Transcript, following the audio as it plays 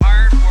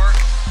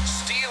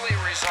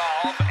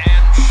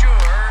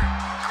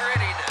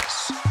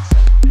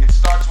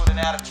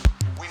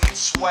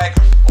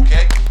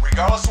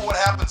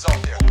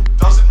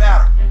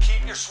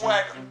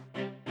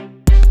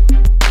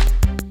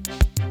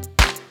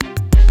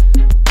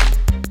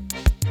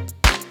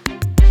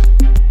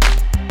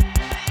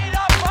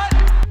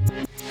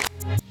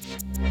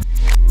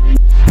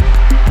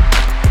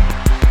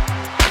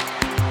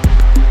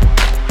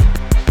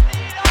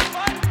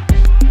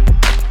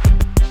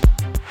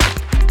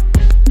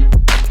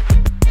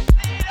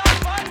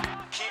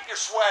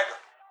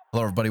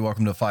Hello, everybody.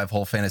 Welcome to Five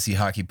Hole Fantasy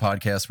Hockey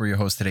Podcast. We're your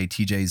hosts today,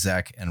 TJ,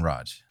 Zach, and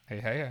Raj. Hey.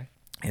 Hey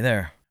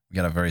there. We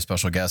got a very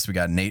special guest. We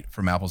got Nate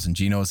from Apples and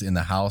Ginos in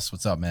the house.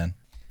 What's up, man?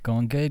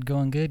 Going good.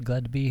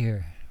 Glad to be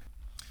here.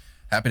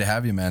 Happy to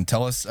have you, man.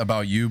 Tell us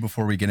about you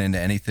before we get into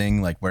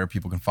anything, like where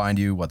people can find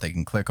you, what they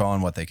can click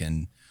on, what they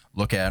can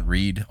look at,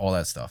 read, all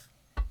that stuff.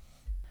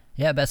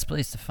 Yeah, best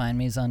place to find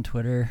me is on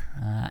Twitter,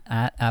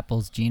 at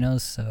Apples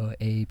Ginos, so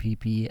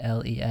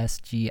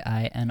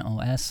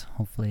APPLESGINOS.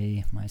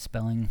 Hopefully my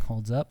spelling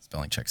holds up.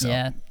 Spelling checks out.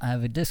 Yeah, I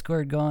have a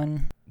Discord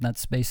going.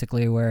 That's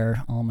basically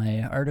where all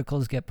my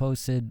articles get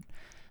posted.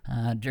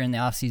 During the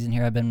off season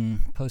here, I've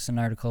been posting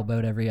an article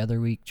about every other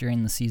week.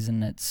 During the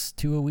season, it's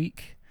 2 a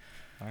week.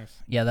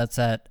 Nice. Yeah, that's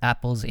at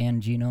Apples and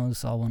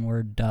Ginos, all one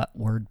word,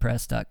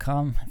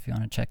 .wordpress.com if you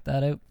want to check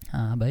that out.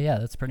 But yeah,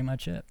 that's pretty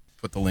much it.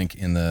 Put the link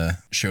in the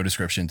show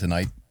description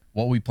tonight.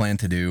 What we plan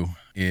to do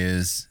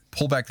is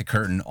pull back the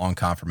curtain on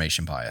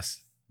confirmation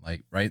bias.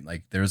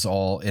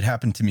 It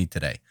happened to me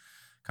today.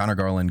 Connor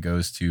Garland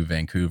goes to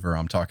Vancouver.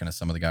 I'm talking to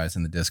some of the guys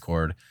in the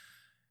Discord.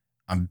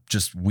 I'm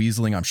just I'm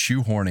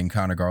shoehorning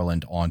Connor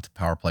Garland onto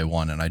Power Play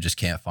 1, and I just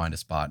can't find a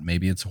spot.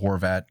 Maybe it's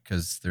Horvat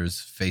because there's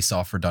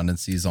face-off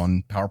redundancies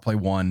on Power Play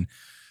 1,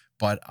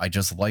 but I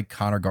just like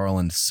Connor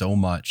Garland so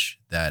much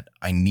that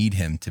I need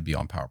him to be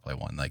on Power Play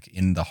 1. Like,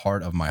 in the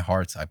heart of my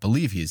hearts, I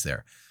believe he's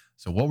there.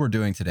 So what we're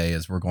doing today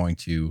is we're going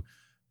to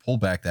pull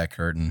back that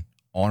curtain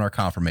on our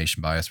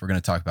confirmation bias. We're going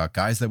to talk about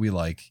guys that we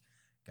like,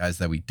 guys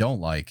that we don't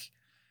like,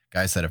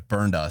 guys that have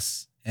burned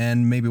us,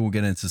 and maybe we'll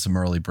get into some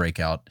early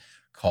breakout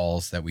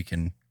calls that we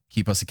can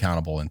keep us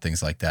accountable and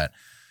things like that.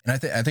 And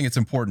I think it's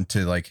important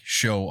to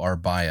show our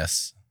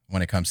bias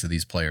when it comes to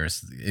these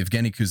players.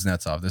 Evgeny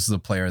Kuznetsov, this is a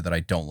player that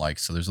I don't like,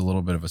 so there's a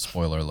little bit of a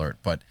spoiler alert,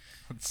 but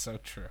That's so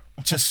true.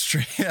 just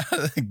straight out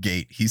of the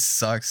gate, he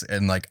sucks,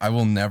 and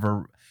I'll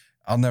never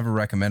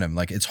recommend him.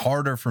 It's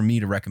harder for me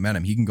to recommend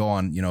him. He can go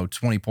on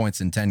 20 points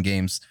in 10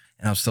 games,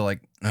 and I'm still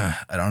I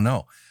don't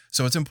know.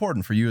 So it's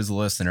important for you as a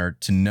listener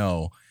to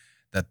know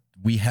that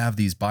we have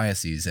these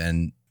biases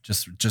and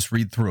just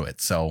read through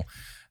it. So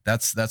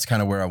that's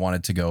kind of where I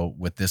wanted to go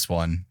with this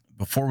one.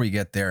 Before we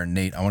get there,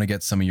 Nate, I want to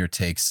get some of your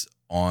takes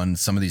on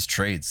some of these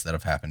trades that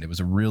have happened. It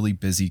was a really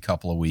busy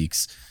couple of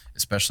weeks,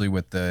 especially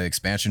with the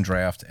expansion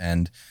draft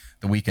and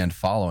the weekend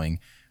following.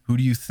 Who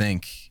do you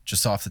think,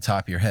 just off the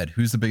top of your head,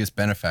 who's the biggest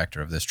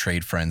benefactor of this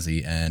trade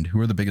frenzy, and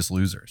who are the biggest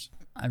losers?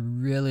 I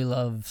really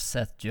love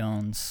Seth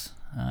Jones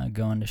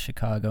going to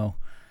Chicago.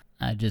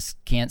 I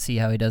just can't see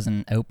how he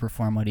doesn't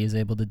outperform what he is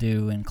able to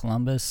do in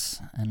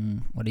Columbus.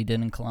 And what he did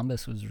in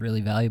Columbus was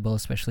really valuable,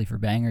 especially for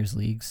bangers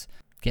leagues.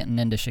 Getting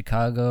into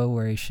Chicago,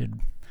 where he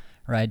should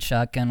ride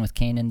shotgun with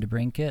Kane and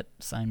DeBrincat,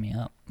 sign me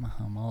up.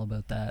 I'm all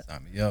about that.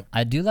 Sign me up.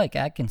 I do like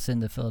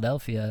Atkinson to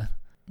Philadelphia.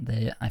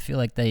 I feel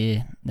like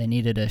they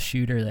needed a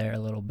shooter there a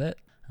little bit.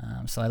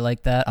 So I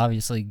like that.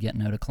 Obviously,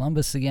 getting out of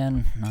Columbus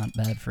again, not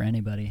bad for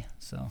anybody.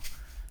 So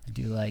I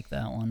do like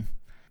that one.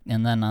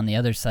 And then on the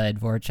other side,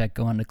 Voracek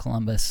going to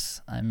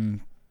Columbus. I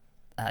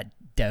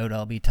doubt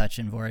I'll be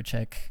touching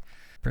Voracek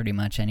pretty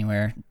much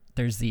anywhere.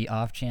 There's the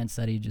off chance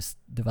that he just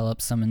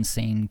develops some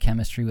insane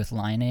chemistry with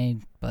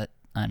Line, but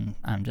I'm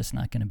just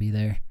not going to be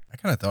there. I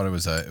kind of thought it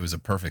was a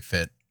perfect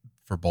fit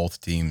for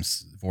both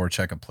teams.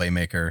 Voracek, a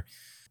playmaker,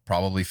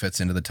 probably fits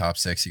into the top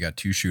six. You got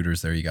two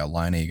shooters there. You got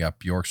Line, you got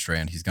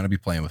Bjorkstrand. He's going to be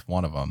playing with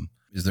one of them.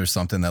 Is there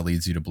something that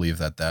leads you to believe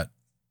that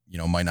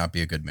might not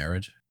be a good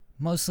marriage?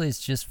 Mostly it's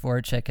just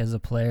Voracek as a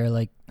player.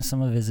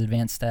 Some of his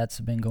advanced stats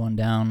have been going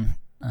down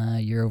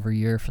year over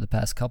year for the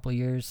past couple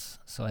years.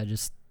 So I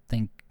just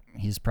think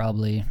he's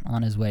probably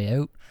on his way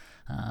out.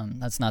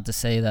 That's not to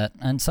say that,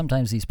 and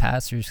sometimes these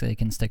passers, they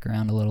can stick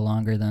around a little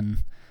longer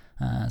than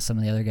some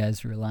of the other guys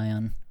who rely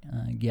on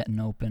getting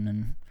open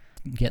and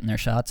getting their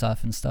shots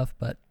off and stuff.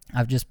 But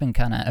I've just been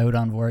kind of out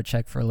on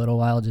Voracek for a little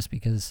while just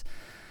because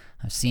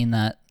I've seen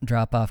that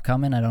drop off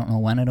coming. I don't know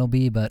when it'll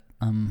be, but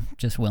I'm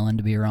just willing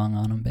to be wrong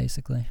on him,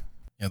 basically.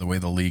 Yeah, the way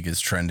the league is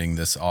trending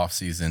this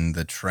offseason,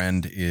 the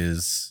trend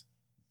is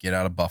get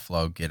out of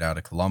Buffalo, get out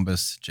of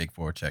Columbus. Jake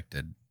Voracek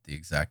did the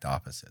exact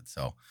opposite.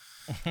 So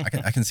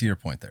I can see your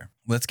point there.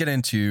 Let's get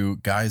into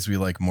guys we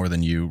like more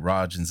than you.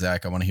 Raj and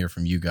Zach, I want to hear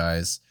from you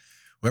guys.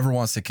 Whoever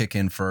wants to kick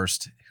in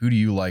first, who do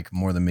you like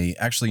more than me?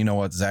 Actually, you know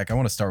what, Zach, I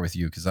want to start with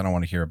you because I don't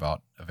want to hear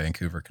about a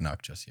Vancouver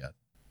Canuck just yet.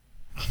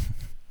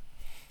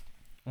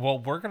 Well,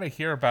 we're going to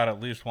hear about at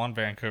least one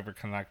Vancouver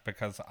Canuck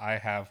because I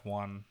have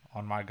one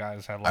on my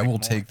guys I like I will more.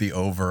 take the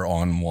over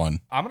on one.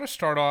 I'm going to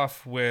start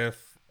off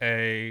with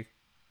a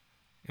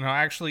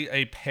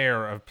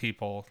pair of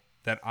people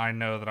that I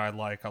know that I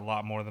like a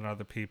lot more than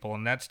other people,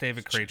 and that's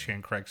David Krejci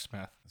and Craig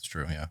Smith. That's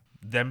true, yeah.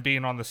 Them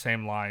being on the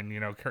same line,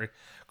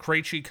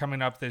 Krejci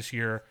coming up this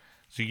year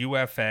is a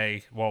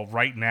UFA,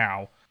 right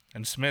now,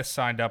 and Smith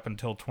signed up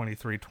until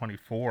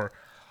 23-24.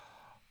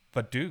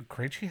 But, dude,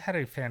 Krejci had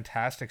a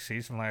fantastic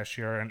season last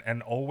year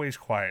and always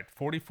quiet.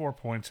 44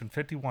 points in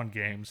 51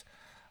 games.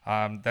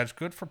 That's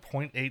good for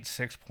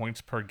 0.86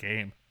 points per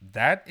game.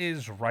 That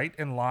is right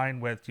in line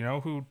with,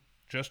 who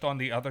just on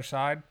the other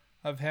side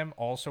of him,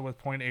 also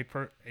with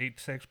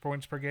 0.86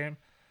 points per game?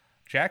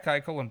 Jack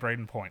Eichel and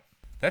Braden Point.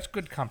 That's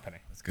good company.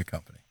 That's good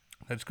company.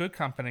 That's good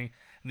company.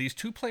 And these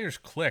two players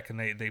click, and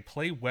they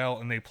play well,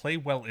 and they play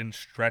well in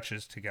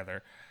stretches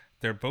together.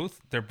 They're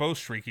both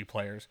streaky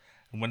players,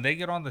 and when they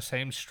get on the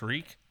same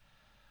streak,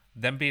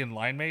 them being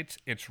line mates,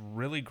 it's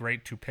really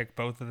great to pick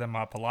both of them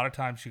up. A lot of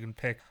times you can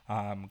pick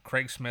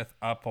Craig Smith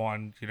up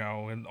on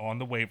on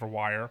the waiver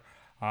wire.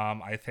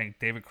 I think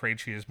David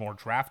Krejci is more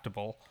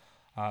draftable,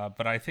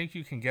 but I think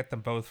you can get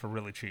them both for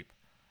really cheap,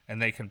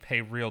 and they can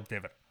pay real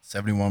dividends.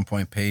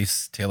 71-point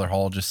pace. Taylor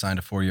Hall just signed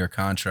a 4-year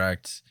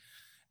contract.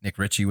 Nick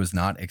Ritchie was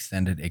not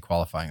extended a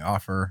qualifying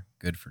offer.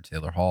 Good for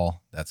Taylor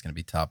Hall. That's going to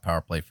be top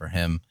power play for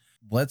him.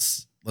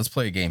 Let's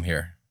play a game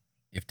here.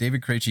 If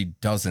David Krejci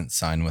doesn't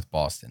sign with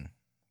Boston,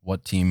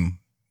 what team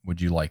would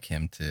you like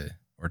him to,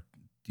 or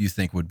do you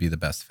think would be the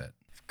best fit?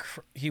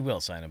 He will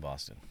sign in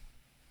Boston.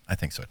 I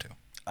think so too.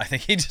 I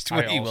think he just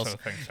will.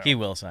 He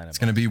will sign. It's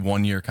going to be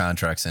 1-year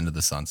contracts into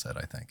the sunset,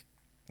 I think.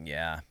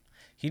 Yeah,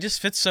 he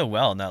just fits so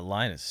well, and that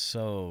line is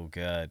so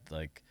good.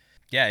 Like,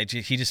 yeah,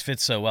 he just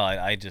fits so well.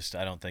 I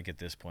don't think at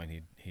this point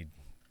he'd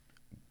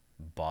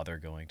bother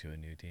going to a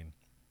new team.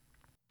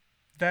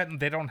 That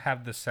they don't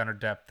have the center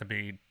depth to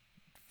be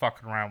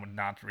fucking around with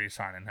not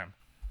re-signing him.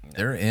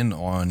 They're in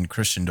on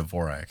Christian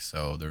Dvorak,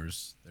 so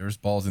there's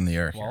balls in the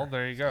air here. Well,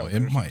 there you go. So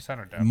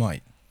it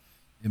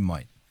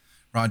might.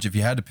 Raj, if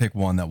you had to pick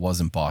one that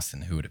wasn't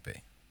Boston, who would it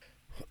be?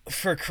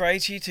 For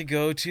Krejci to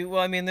go to,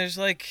 well, I mean, there's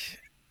like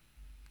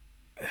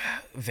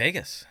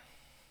Vegas.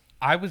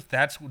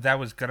 That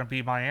was gonna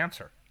be my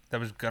answer.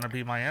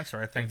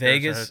 I think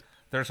Vegas.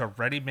 There's a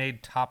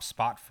ready-made top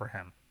spot for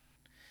him.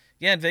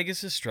 Yeah, and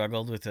Vegas has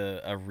struggled with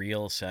a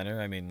real center.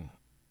 I mean,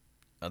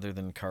 other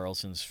than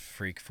Carlson's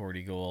freak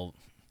 40-goal,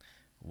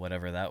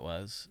 whatever that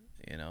was,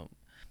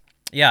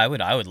 Yeah, I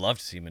would love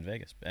to see him in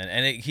Vegas,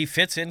 and he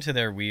fits into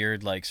their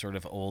weird, like, sort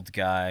of old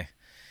guy,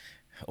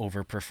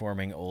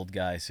 overperforming old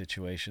guy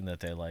situation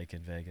that they like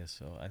in Vegas.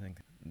 So I think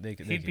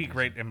he'd be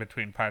great in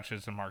between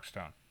Patches and Mark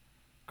Stone.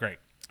 Great.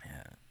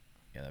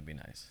 Yeah, that'd be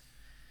nice.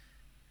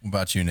 What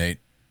about you, Nate?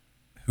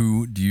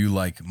 Who do you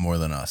like more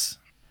than us?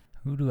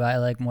 Who do I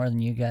like more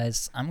than you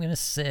guys? I'm going to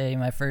say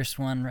my first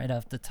one right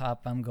off the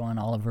top, I'm going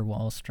Oliver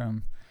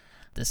Wahlstrom.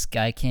 This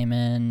guy came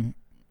in,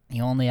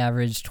 he only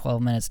averaged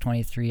 12 minutes,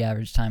 23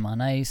 average time on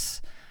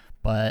ice.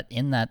 But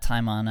in that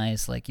time on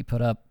ice, like, he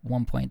put up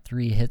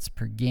 1.3 hits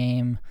per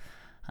game.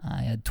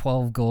 He had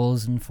 12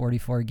 goals in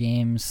 44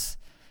 games.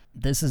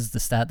 This is the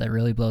stat that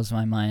really blows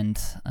my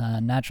mind.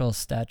 Natural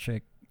Stat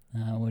Trick,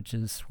 which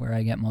is where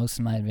I get most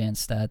of my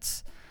advanced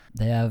stats.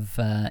 They have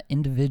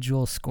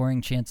individual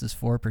scoring chances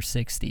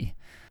 4/60,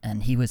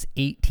 and he was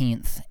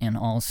 18th in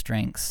all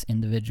strengths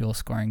individual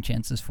scoring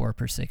chances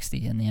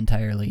 4/60 in the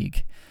entire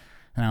league.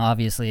 Now,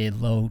 obviously,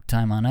 low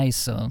time on ice,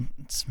 so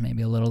it's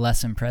maybe a little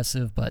less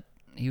impressive, but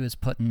he was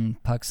putting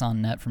pucks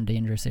on net from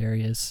dangerous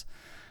areas.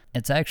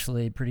 It's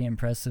actually pretty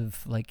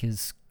impressive, like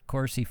his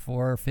Corsi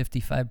 4,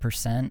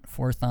 55%,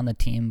 fourth on the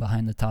team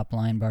behind the top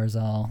line,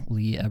 Barzal,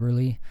 Lee,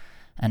 Eberle,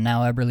 and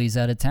now Eberle's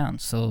out of town,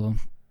 so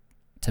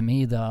to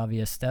me, the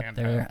obvious step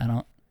there,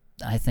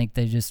 I think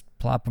they just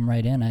plop him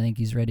right in. I think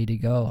he's ready to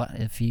go.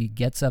 If he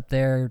gets up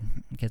there,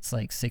 gets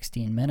like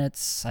 16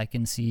 minutes, I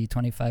can see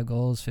 25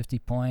 goals, 50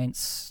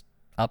 points,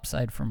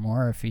 upside for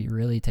more if he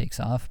really takes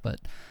off.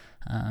 But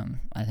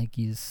I think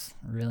he's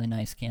a really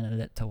nice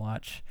candidate to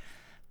watch.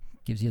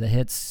 Gives you the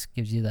hits,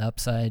 gives you the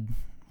upside.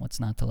 What's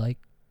not to like?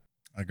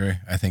 I agree.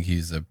 I think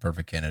he's a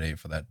perfect candidate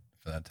for that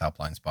top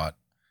line spot.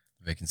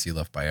 Vacancy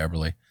left by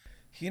Eberle.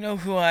 You know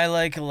who I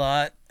like a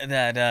lot?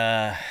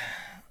 That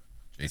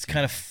it's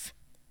kind of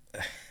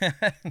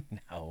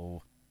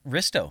no,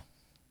 Risto.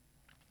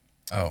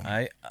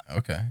 Oh,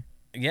 okay.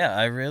 Yeah,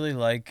 I really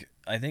like.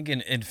 I think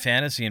in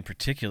fantasy in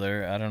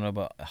particular, I don't know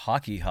about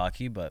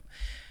hockey, but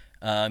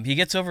he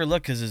gets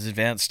overlooked because his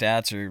advanced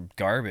stats are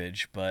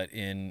garbage. But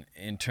in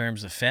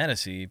terms of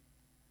fantasy,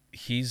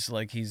 he's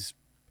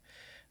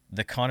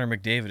the Connor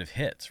McDavid of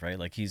hits, right?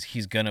 Like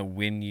he's gonna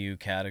win you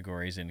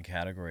categories in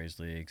categories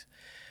leagues.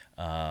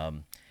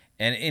 And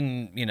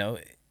in,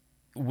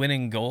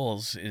 winning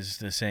goals is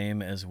the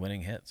same as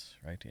winning hits,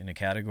 right? In a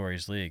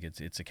categories league,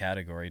 it's a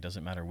category. It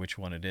doesn't matter which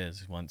one it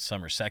is.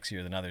 Some are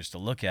sexier than others to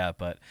look at,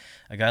 but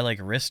a guy like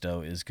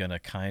Risto is going to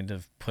kind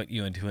of put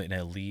you into an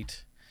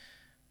elite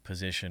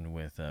position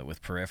with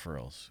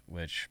peripherals,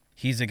 which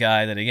he's a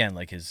guy that, again,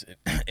 like his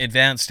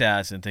advanced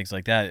stats and things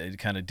like that, I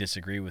kind of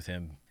disagree with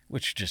him,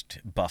 which just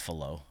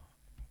Buffalo.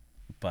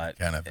 But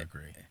kind of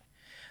agree.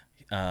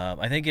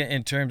 I think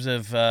in terms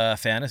of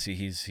fantasy,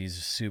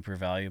 he's super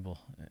valuable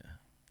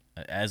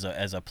as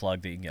a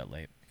plug that you can get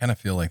late. I kind of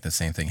feel like the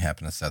same thing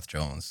happened to Seth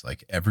Jones.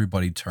 Like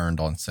everybody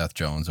turned on Seth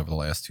Jones over the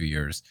last 2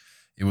 years.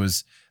 It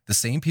was the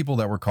same people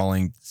that were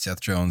calling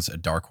Seth Jones a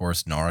dark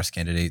horse Norris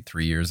candidate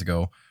 3 years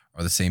ago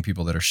are the same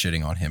people that are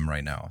shitting on him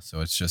right now. So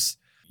it's just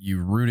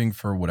you rooting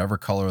for whatever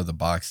color of the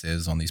box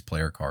is on these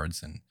player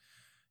cards, and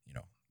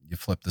you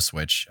flip the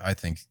switch. I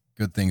think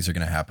good things are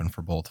going to happen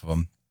for both of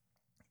them.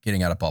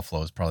 Getting out of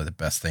Buffalo is probably the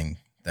best thing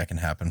that can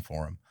happen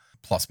for him.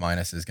 Plus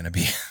minus is going to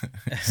be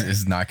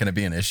is not going to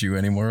be an issue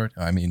anymore.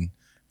 I mean,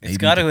 maybe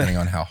got to depending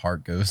on how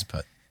Hart goes,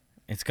 but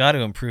it's got to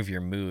improve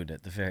your mood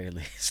at the very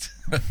least.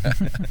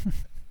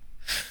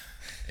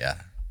 yeah.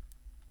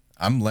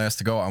 I'm last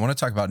to go. I want to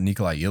talk about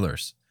Nikolai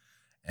Ehlers.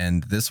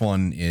 And this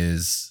one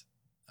is,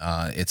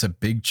 it's a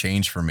big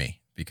change for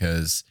me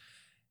because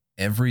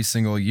every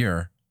single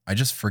year I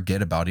just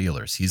forget about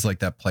Ehlers. He's like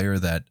that player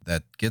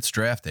that gets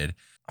drafted.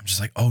 I'm just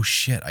like, oh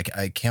shit,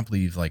 I can't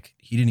believe like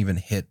he didn't even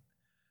hit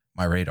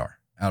my radar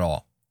at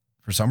all.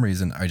 For some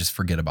reason, I just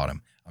forget about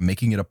him. I'm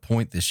making it a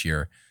point this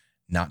year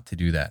not to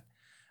do that.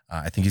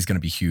 I think he's going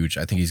to be huge.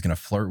 I think he's going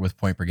to flirt with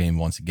point per game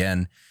once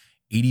again.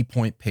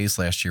 80-point pace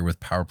last year with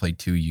power play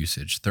 2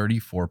 usage,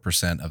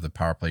 34% of the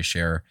power play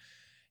share.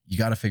 You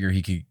got to figure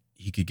he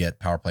could get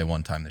power play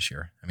 1 time this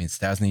year. I mean,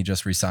 Stasny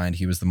just resigned.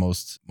 He was the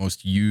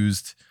most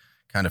used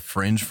kind of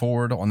fringe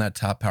forward on that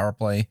top power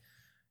play.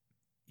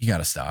 You got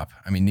to stop.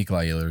 I mean,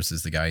 Nikolai Ehlers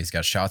is the guy. He's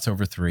got shots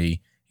over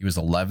 3. He was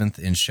 11th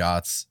in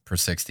shots per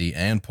 60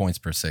 and points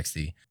per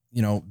 60.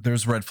 You know,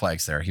 there's red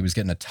flags there. He was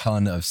getting a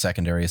ton of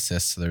secondary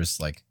assists. So there's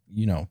like,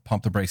 you know,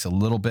 pump the brakes a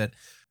little bit.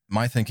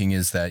 My thinking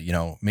is that, you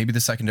know, maybe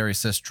the secondary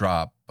assists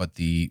drop, but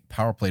the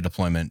power play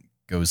deployment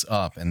goes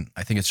up. And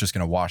I think it's just going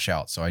to wash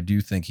out. So I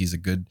do think he's a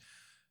good,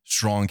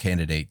 strong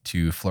candidate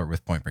to flirt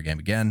with point per game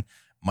again.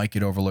 Might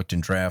get overlooked in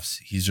drafts.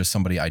 He's just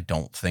somebody I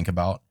don't think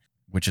about,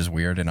 which is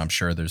weird. And I'm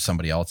sure there's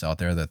somebody else out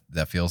there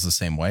that feels the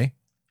same way.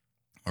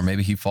 Or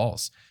maybe he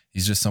falls.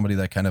 He's just somebody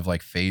that kind of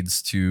like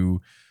fades to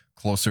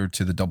closer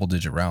to the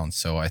double-digit rounds.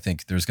 So I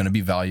think there's going to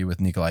be value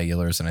with Nikolai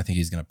Ehlers, and I think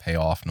he's going to pay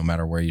off no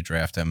matter where you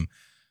draft him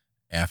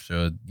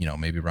after, you know,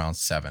 maybe round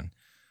 7.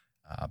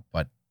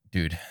 But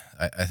dude,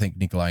 I think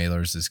Nikolai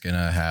Ehlers is going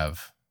to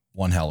have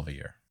one hell of a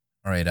year.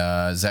 All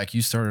right, Zach,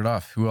 you started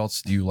off. Who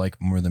else do you like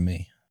more than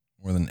me?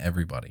 More than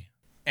everybody?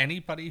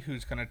 Anybody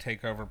who's going to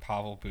take over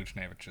Pavel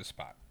Buchnevich's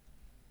spot.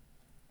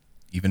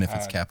 Even if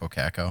it's Capo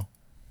Caco?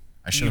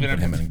 I should have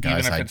put him in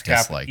guys I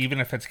dislike. Even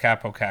if it's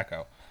Capo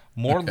Caco.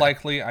 More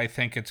likely, I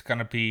think it's going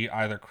to be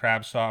either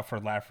Kravtsov or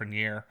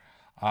Lafreniere.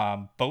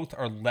 Both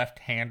are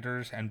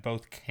left-handers and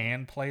both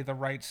can play the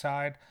right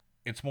side.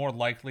 It's more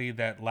likely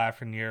that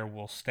Lafreniere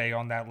will stay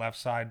on that left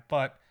side,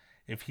 but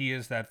if he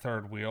is that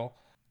third wheel,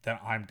 then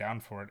I'm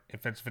down for it.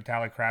 If it's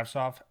Vitaly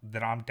Kravtsov,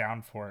 then I'm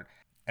down for it.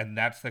 And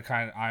that's the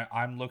kind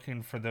I'm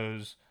looking for,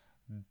 those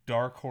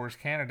dark horse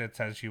candidates,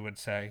 as you would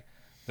say,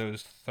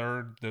 those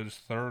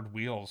third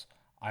wheels.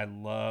 I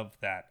love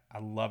that. I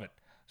love it.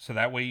 So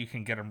that way you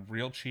can get him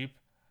real cheap.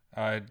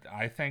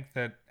 I think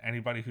that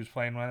anybody who's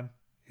playing with him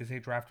is a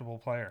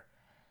draftable player.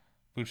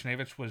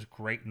 Buchnevich was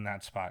great in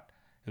that spot.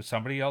 If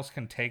somebody else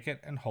can take it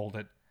and hold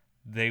it,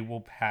 they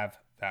will have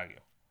value.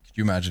 Could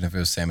you imagine if it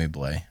was Sammy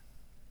Blais?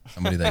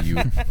 Somebody that you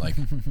like,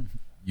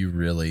 you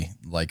really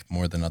like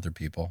more than other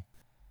people?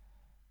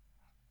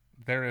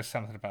 There is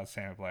something about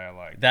Sammy Blais I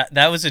like.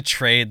 That was a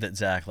trade that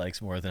Zach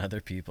likes more than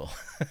other people.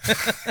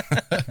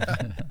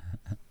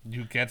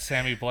 You get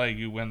Sammy Blais,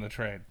 you win the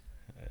trade.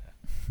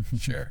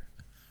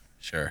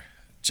 Sure.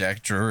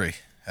 Jack Drury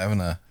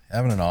having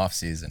an off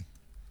season.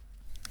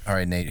 All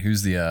right, Nate,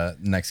 who's the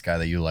next guy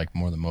that you like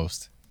more than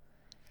most?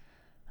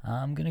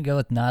 I'm gonna go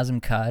with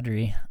Nazem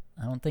Kadri.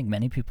 I don't think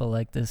many people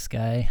like this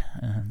guy.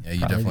 Yeah,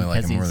 you definitely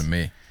like him more than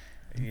me.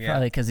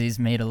 Probably because he's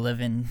made a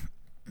living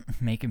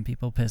making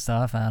people pissed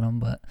off at him,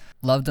 but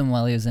loved him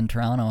while he was in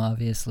Toronto,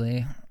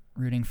 obviously.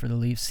 Rooting for the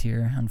Leafs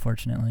here,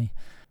 unfortunately.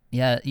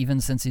 Yeah, even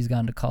since he's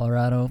gone to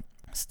Colorado,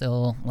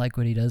 still like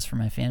what he does for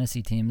my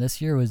fantasy team. This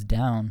year was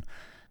down.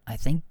 I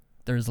think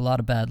there's a lot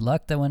of bad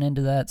luck that went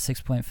into that.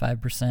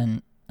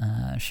 6.5%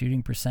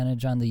 shooting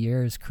percentage on the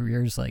year. His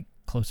career's like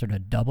closer to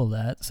double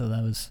that, so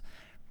that was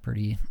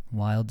pretty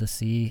wild to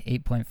see.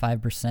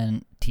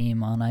 8.5%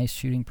 team on ice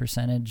shooting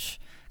percentage.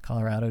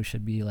 Colorado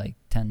should be like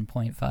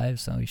 10.5,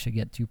 so we should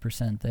get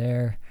 2%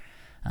 there.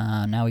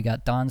 Now we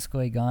got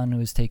Donskoy gone, who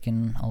was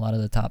taking a lot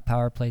of the top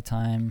power play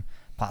time.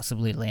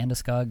 Possibly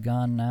Landeskog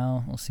gone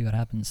now. We'll see what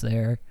happens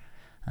there.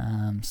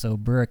 So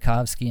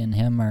Burakovsky and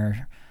him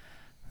are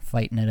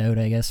fighting it out,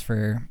 I guess,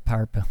 for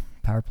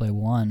power play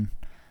 1.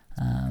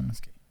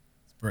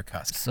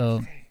 Burakovsky.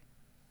 So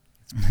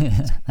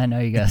I know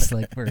you guys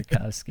like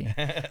Burakovsky.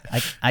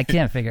 I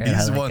can't figure out how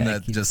He's the one guy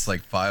that just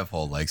like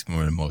 5-hole likes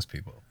more than most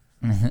people.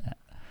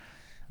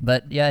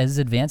 But yeah, his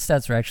advanced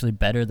stats are actually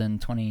better than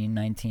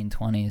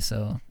 2019-20.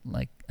 So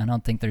like, I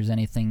don't think there's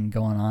anything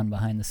going on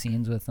behind the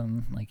scenes with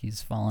him. Like,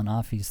 he's fallen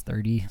off. He's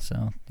 30,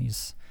 so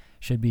he's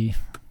should be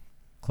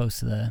close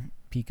to the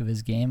peak of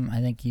his game.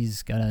 I think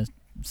he's got a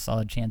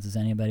solid chance as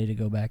anybody to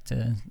go back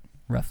to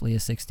roughly a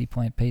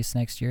 60-point pace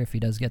next year if he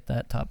does get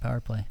that top power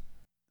play.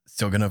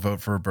 Still gonna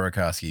vote for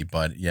Burakovsky,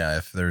 but yeah,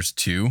 if there's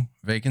 2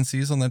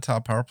 vacancies on that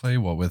top power play,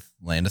 what with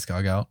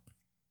Landeskog out,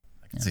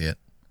 I can see it.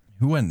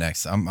 Who went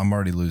next? I'm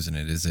already losing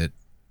it. Is it?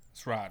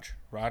 It's Raj.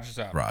 Raj is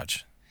up.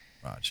 Raj.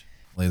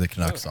 Lay the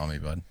Canucks on me,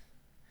 bud.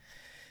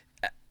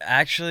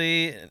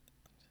 Actually,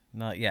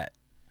 not yet.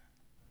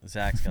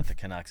 Zach's got the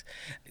Canucks.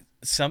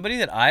 Somebody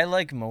that I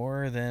like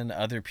more than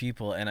other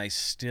people, and I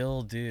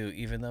still do,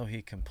 even though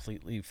he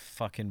completely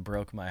fucking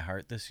broke my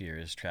heart this year,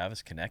 is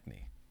Travis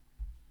Konechny.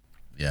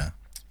 Yeah.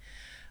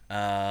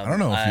 I don't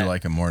know if you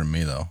like him more than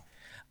me, though.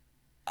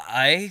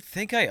 I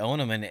think I own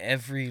him in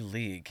every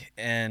league,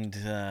 and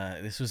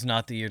this was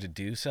not the year to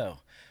do so.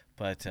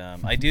 But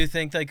I do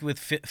think like with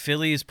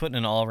Philly is putting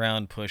an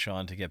all-around push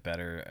on to get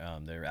better.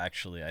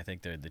 I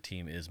think the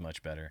team is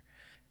much better.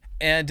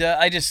 And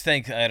I just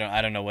think I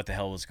don't know what the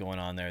hell was going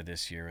on there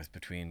this year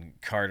between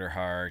Carter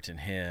Hart and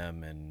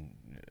him, and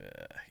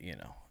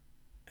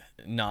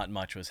not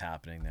much was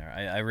happening there.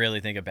 I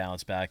really think a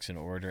bounce back's in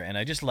order, and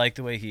I just like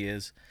the way he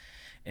is,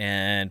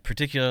 and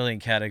particularly in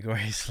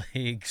categories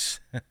leagues.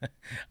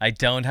 I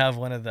don't have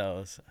one of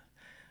those.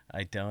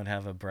 I don't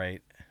have a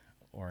bright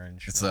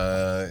orange. It's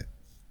a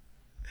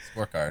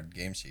scorecard,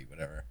 game sheet,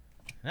 whatever.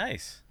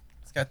 Nice.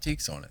 It's got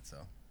teaks on it,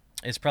 so.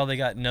 It's probably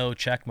got no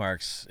check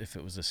marks if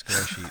it was a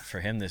score sheet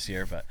for him this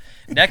year, but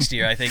next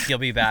year I think he'll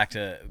be back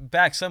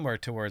somewhere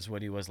towards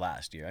what he was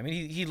last year. I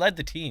mean, he led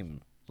the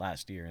team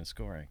last year in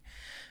scoring,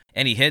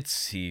 and he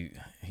hits. He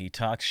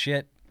talks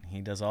shit.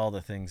 He does all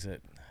the things that.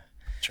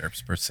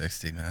 Chirps per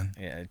 60, man.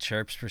 Yeah,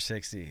 chirps per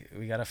 60.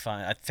 We gotta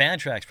find.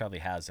 Fantrax probably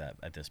has that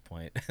at this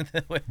point,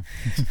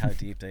 how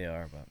deep they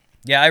are. But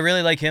yeah, I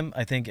really like him.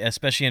 I think,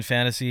 especially in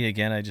fantasy,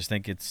 again, I just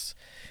think it's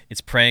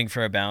praying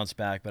for a bounce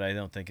back, but I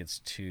don't think it's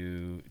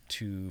too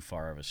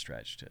far of a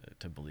stretch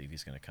to believe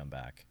he's going to come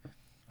back.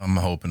 I'm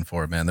hoping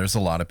for it, man. There's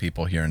a lot of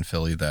people here in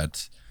Philly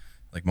that,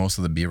 like most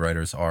of the beat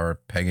writers, are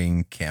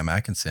pegging Cam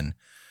Atkinson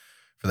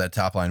for that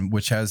top line,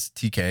 which has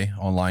TK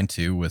on line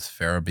 2 with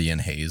Farabee and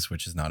Hayes,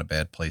 which is not a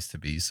bad place to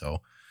be. So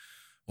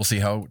we'll see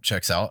how it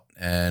checks out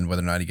and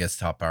whether or not he gets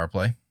top power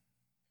play.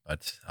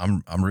 But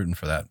I'm rooting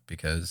for that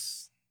because,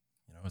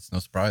 it's no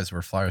surprise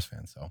we're Flyers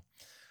fans. So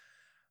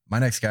my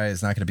next guy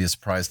is not going to be a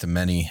surprise to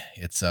many.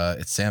 It's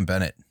Sam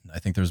Bennett. I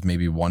think there's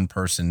maybe one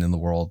person in the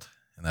world,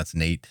 and that's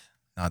Nate.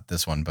 Not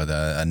this one, but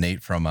a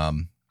Nate from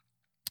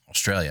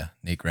Australia.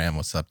 Nate Graham,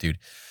 what's up, dude?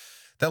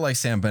 That likes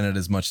Sam Bennett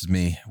as much as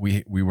me.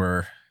 We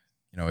were,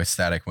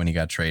 ecstatic when he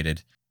got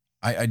traded.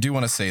 I do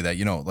want to say that,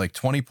 like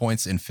 20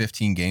 points in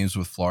 15 games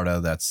with Florida,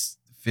 that's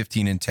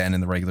 15-10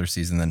 in the regular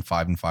season, then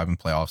 5-5 in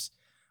playoffs.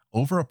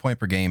 Over a point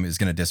per game is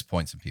going to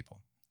disappoint some people.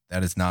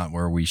 That is not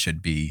where we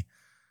should be.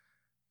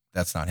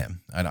 That's not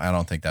him. I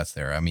don't think that's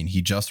there. I mean,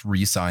 he just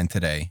re-signed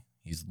today.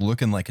 He's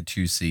looking like a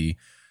 2C.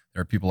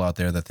 There are people out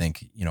there that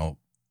think,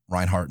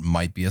 Reinhart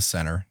might be a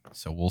center.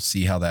 So we'll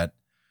see how that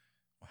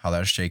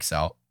shakes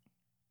out.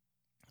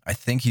 I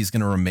think he's going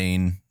to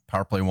remain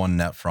power play 1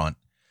 net front,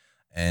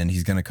 and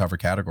he's going to cover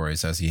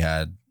categories as he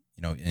had,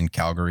 in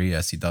Calgary,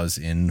 as he does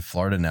in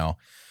Florida now.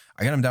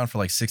 I got him down for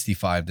like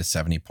 65 to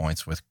 70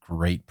 points with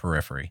great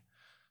periphery.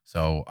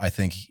 So I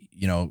think,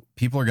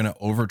 people are going to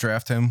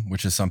overdraft him,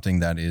 which is something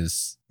that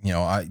is,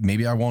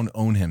 maybe I won't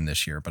own him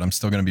this year, but I'm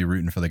still going to be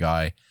rooting for the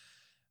guy.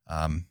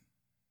 I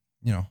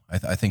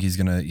think he's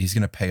going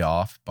to pay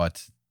off,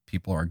 but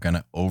people are going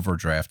to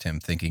overdraft him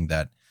thinking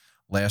that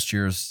last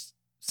year's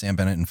Sam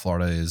Bennett in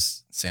Florida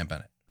is Sam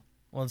Bennett.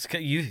 Well, it's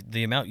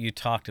the amount you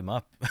talked him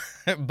up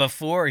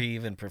before he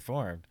even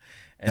performed,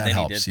 and that then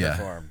helps, he did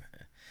perform.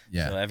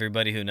 Yeah. So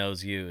everybody who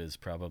knows you has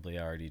probably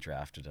already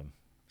drafted him.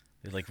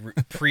 They like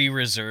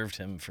pre-reserved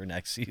him for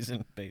next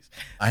season based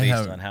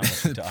on how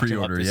much you talked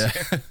pre-order, him up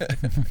this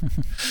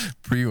year.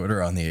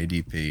 Pre-order on the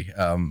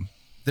ADP.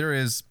 There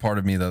is part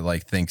of me that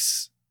like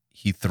thinks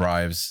he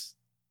thrives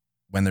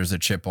when there's a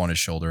chip on his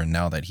shoulder, and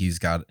now that he's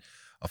got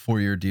a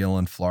 4-year deal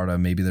in Florida,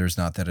 maybe there's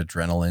not that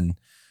adrenaline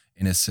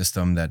in his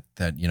system that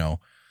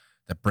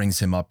brings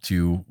him up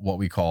to what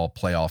we call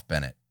playoff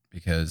Bennett.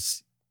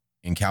 Because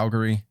in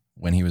Calgary,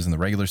 when he was in the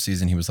regular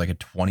season, he was like a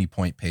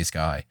 20-point pace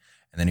guy.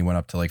 And then he went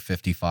up to like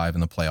 55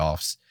 in the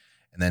playoffs.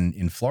 And then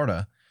in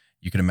Florida,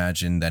 you can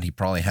imagine that he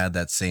probably had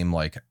that same,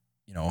 like,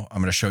 I'm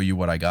going to show you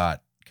what I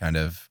got kind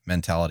of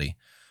mentality,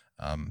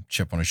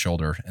 chip on his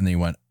shoulder. And then he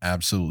went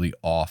absolutely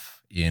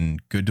off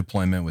in good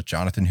deployment with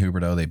Jonathan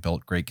Huberdeau. They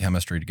built great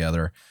chemistry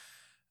together.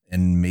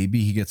 And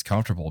maybe he gets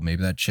comfortable.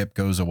 Maybe that chip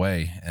goes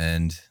away.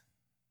 And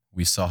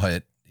we saw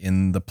it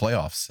in the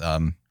playoffs.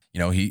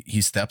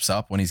 He steps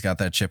up when he's got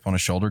that chip on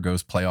his shoulder,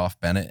 goes playoff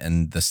Bennett,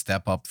 and the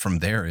step up from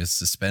there is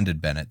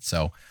suspended Bennett.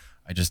 So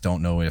I just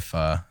don't know if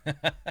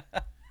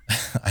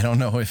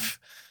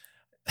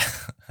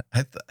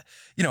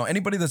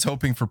anybody that's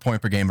hoping for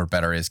point per game or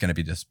better is going to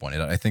be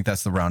disappointed. I think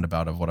that's the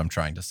roundabout of what I'm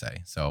trying to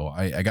say. So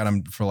I got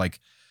him for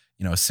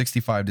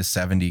 65 to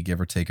 70,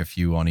 give or take a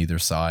few on either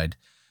side.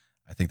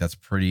 I think that's a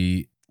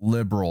pretty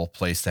liberal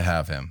place to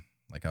have him.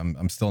 Like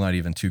I'm still not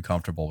even too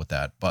comfortable with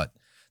that, but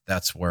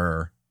that's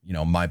where,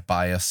 my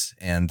bias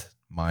and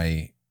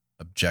my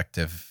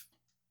objective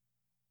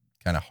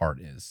kind of heart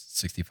is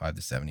 65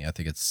 to 70. I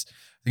think it's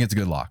a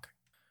good lock.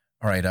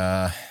 All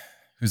right.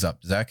 Who's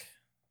up? Zach?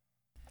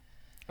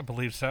 I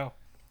believe so.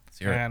 Let's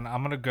hear it. And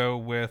I'm going to go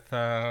with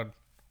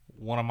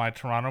one of my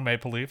Toronto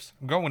Maple Leafs.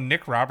 I'm going with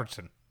Nick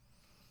Robertson.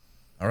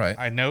 All right.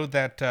 I know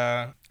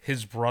that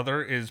his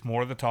brother is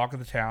more the talk of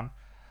the town,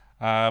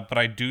 but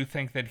I do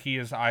think that he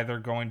is either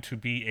going to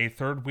be a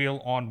third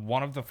wheel on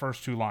one of the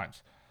first 2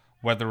 lines,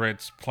 whether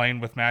it's playing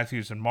with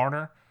Matthews and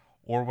Marner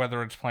or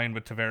whether it's playing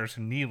with Tavares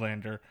and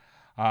Nylander.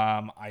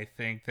 I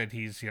think that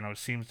he's,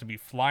 seems to be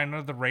flying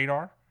under the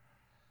radar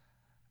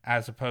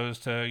as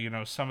opposed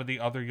to, some of the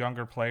other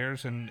younger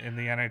players in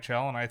the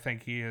NHL. And I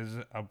think he is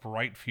a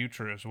bright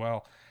future as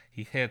well.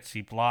 He hits,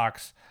 he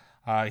blocks,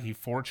 he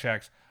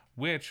forechecks,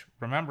 which,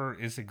 remember,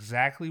 is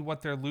exactly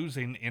what they're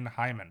losing in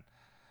Hyman.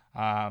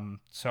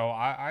 So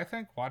I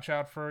think watch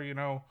out for,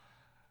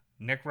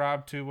 Nick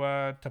Robb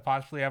to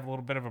possibly have a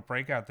little bit of a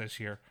breakout this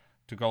year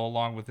to go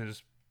along with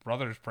his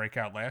brother's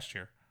breakout last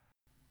year.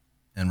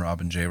 And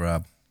Rob and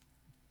J-Rob.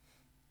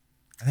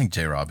 I think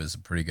J-Rob is a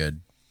pretty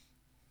good,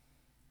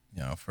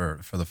 for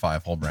the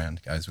 5-hole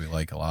brand, guys we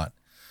like a lot.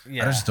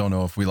 Yeah. I just don't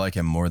know if we like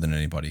him more than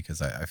anybody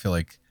because I feel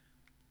like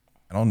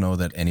I don't know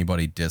that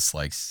anybody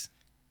dislikes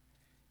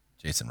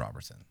Jason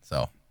Robertson.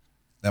 So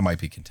that might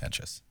be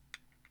contentious.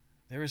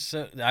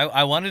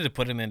 I wanted to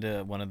put him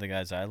into one of the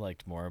guys I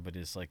liked more, but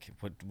it's like,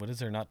 what is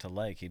there not to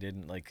like? He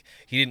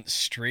didn't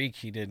streak.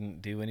 He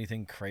didn't do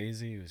anything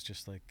crazy. He was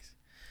just like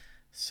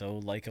so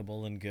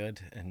likable and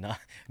good, and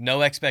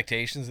no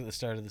expectations at the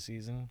start of the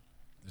season.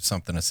 There's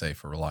something to say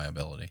for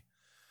reliability.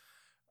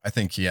 I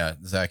think, yeah,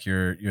 Zach,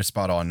 you're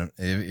spot on.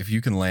 If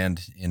you can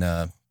land in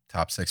a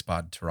top 6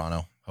 spot in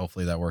Toronto,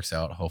 hopefully that works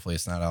out. Hopefully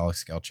it's not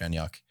Alex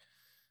Galchenyuk,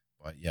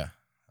 but yeah,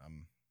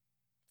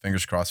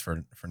 fingers crossed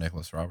for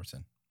Nicholas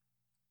Robertson.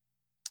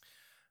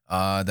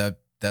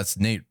 That's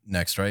Nate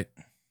next, right?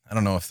 I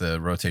don't know if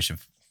the rotation,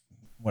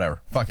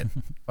 whatever. Fuck it.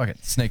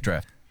 Snake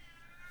draft.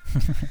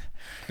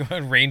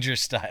 Going Ranger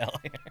style.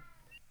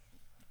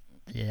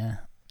 Yeah.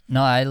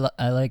 No, I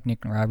like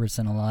Nick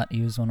Robertson a lot.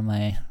 He was one of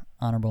my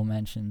honorable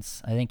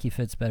mentions. I think he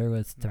fits better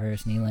with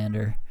Tavares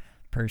Nylander,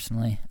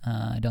 personally.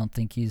 I don't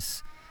think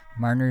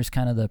Marner's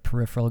kind of the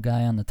peripheral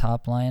guy on the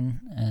top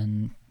line,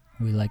 and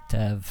we like to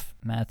have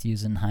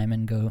Matthews and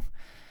Hyman go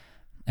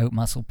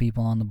out-muscle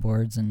people on the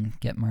boards and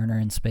get Marner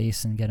in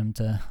space and get him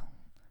to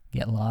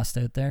get lost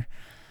out there.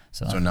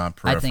 So not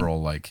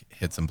peripheral like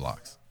hits and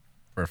blocks.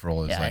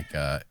 Peripheral is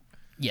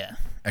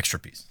extra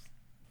piece.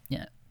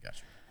 Yeah.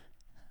 Gotcha.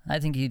 I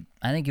think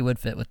he would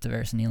fit with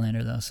Tavares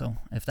Nylander though. So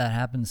if that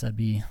happens, that'd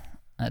be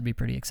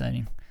pretty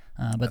exciting.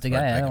 But that's the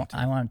guy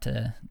I wanted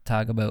to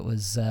talk about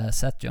was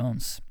Seth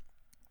Jones.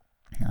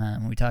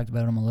 We talked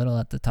about him a little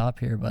at the top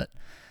here, but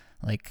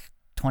like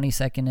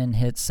 22nd in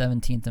hits,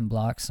 17th in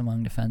blocks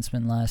among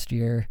defensemen last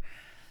year.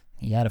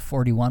 He had a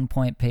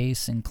 41-point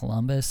pace in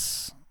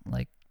Columbus.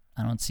 Like,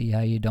 I don't see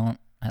how you don't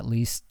at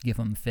least give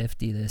him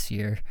 50 this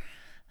year.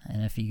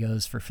 And if he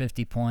goes for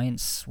 50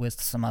 points with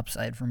some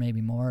upside for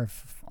maybe more,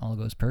 if all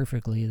goes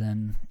perfectly,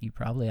 then you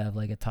probably have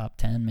like a top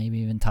 10, maybe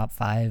even top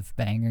 5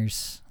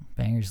 bangers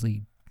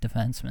league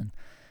defenseman.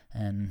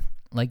 And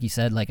like you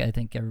said, like I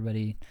think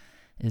everybody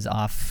is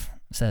off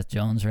Seth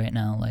Jones right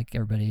now. Like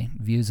everybody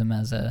views him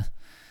as a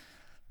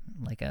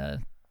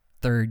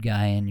third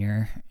guy in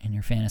your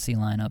fantasy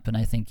lineup, and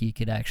I think he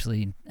could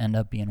actually end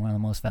up being one of the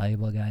most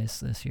valuable guys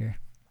this year.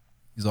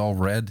 He's all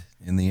red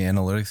in the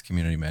analytics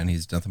community, man.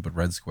 He's nothing but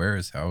red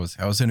squares. How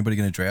is anybody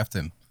going to draft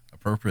him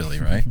appropriately,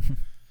 right?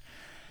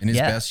 In his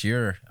best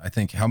year, I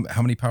think how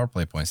many power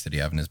play points did he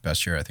have in his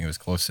best year? I think it was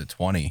close to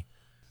 20.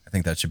 I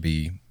think that should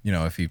be,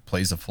 if he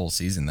plays a full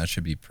season, that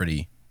should be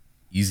pretty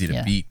easy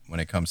to beat when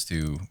it comes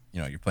to,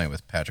 you're playing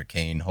with Patrick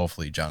Kane,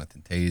 hopefully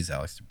Jonathan Toews,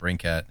 Alex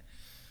DeBrincat.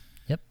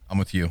 Yep. I'm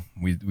with you.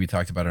 We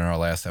talked about it in our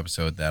last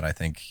episode that I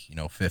think,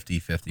 50,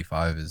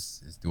 55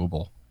 is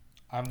doable.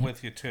 I'm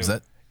with you too.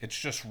 It's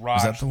just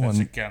Raj that's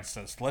against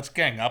us. Let's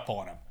gang up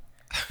on him.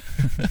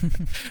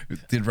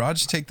 Did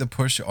Raj take the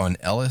push on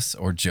Ellis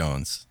or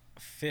Jones?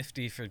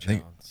 50 for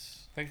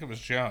Jones. I think it was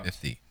Jones.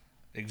 50.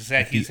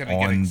 Exactly. He's going to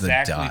get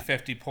exactly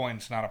 50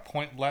 points. Not a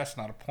point less,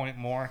 not a point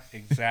more.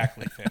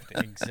 Exactly 50.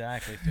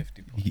 Exactly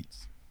 50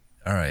 points.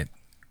 All right.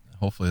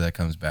 Hopefully that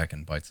comes back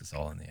and bites us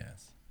all in the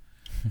ass.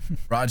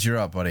 Raj, you're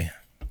up, buddy.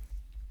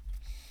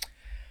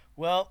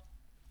 Well,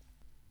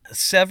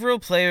 several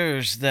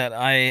players that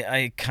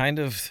I kind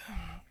of...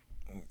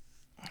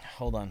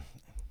 Hold on.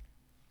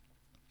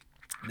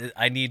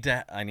 I need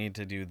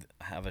to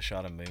have a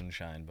shot of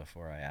moonshine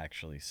before I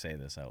actually say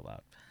this out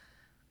loud.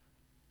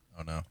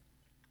 Oh no.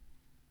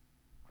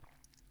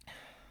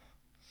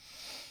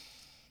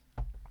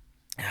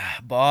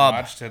 Bob.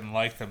 Raj didn't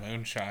like the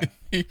moonshine.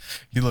 he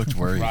looked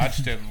worried. Raj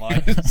didn't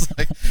like it.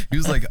 He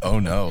was like, oh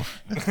no.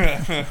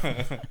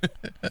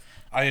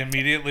 I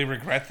immediately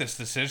regret this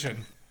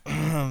decision.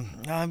 No,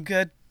 I'm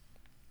good.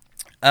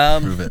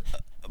 Prove it.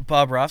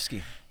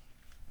 Bobrovsky.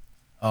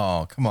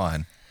 Oh, come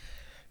on.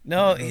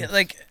 No,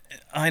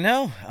 I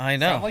know. It's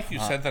not like you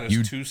said that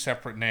as two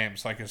separate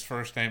names. Like his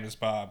first name is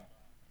Bob,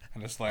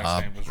 and his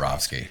last name was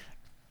Rovsky.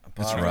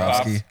 It's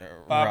Rovsky.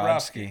 Bob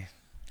Rovsky.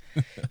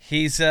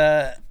 He's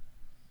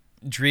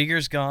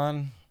Drieger's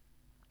gone,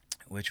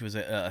 which was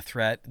a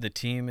threat. The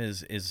team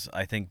is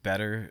I think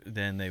better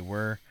than they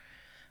were.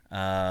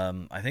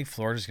 I think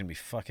Florida's gonna be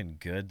fucking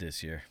good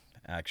this year,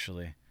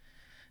 actually.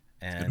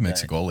 And good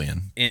mix of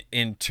goalie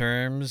in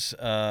terms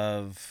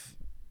of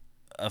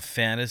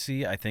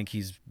fantasy, I think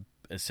he's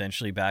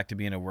essentially back to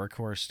being a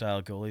workhorse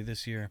style goalie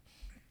this year.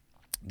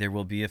 there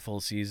will be a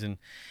full season.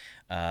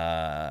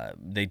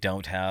 They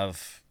don't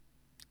have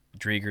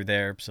Drieger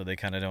there, so they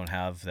kind of don't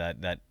have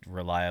that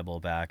reliable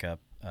backup.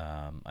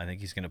 I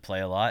think he's going to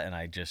play a lot, and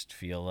I just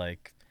feel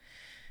like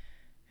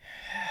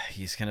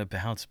he's going to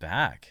bounce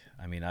back.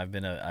 I mean, I've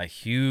been a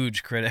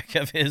huge critic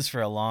of his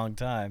for a long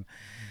time,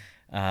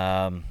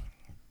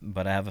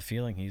 but I have a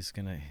feeling he's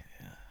going to...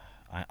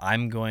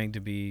 I'm going to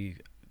be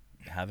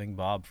having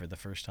Bob for the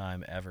first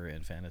time ever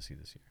in fantasy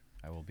this year.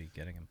 I will be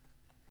getting him.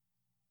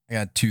 I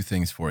got two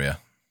things for you.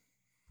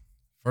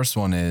 First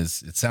one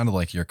is, it sounded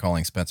like you're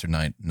calling Spencer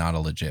Knight not a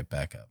legit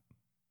backup.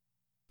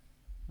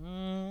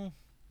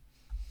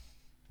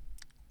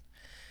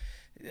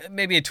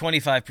 Maybe a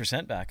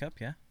 25% backup,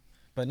 yeah.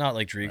 But not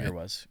like Drieger Right.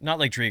 was. Not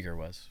like Drieger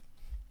was.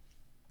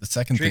 The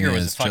second thing Drieger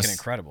was is fucking just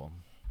incredible.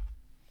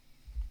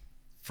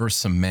 for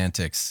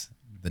semantics,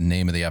 the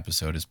name of the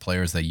episode is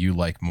players that you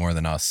like more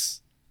than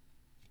us.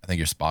 I think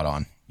you're spot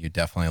on. You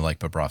definitely like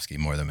Bobrovsky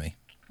more than me.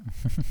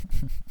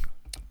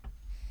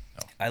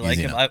 I like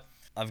easy him. enough.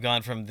 I've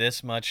gone from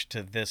this much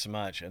to this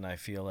much, and I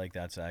feel like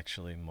that's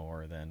actually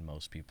more than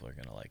most people are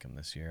going to like him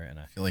this year. And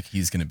I feel like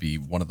he's going to be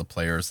one of the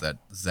players that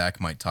Zach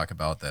might talk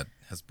about that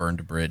has burned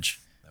a bridge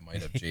that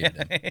might have jaded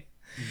him.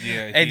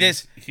 Yeah, Hey,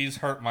 he's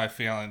hurt my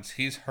feelings.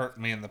 He's hurt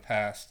me in the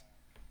past.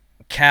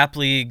 cap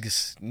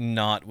leagues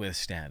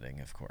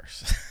notwithstanding, of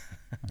course.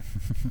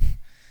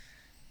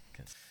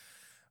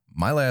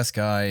 My last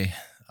guy,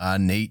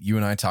 Nate, you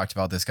and I talked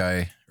about this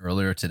guy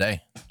earlier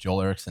today,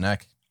 Joel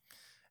Eriksson-Ek.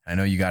 I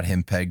know you got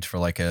him pegged for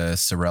like a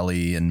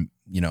Cirelli, and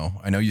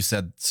I know you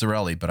said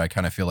Cirelli, but I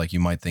kind of feel like you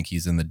might think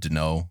he's in the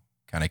Dano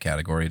kind of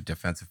category,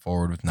 defensive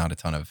forward with not a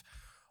ton of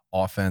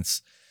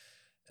offense.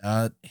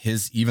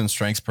 His even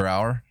strengths per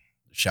hour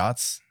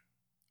shots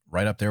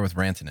right up there with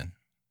Rantanen.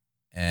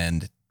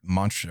 And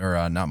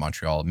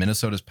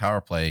Minnesota's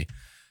power play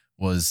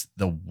was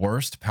the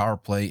worst power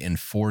play in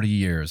 40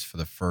 years for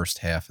the first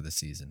half of the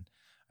season.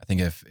 I think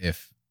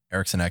if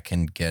Eriksson-Ek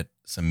can get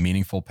some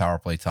meaningful power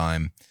play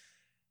time,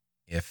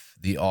 if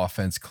the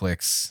offense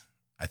clicks,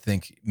 I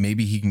think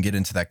maybe he can get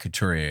into that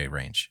Couturier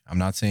range. I'm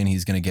not saying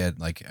he's going to get,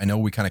 like, I know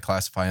we kind of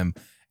classify him,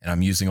 and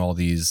I'm using all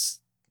these,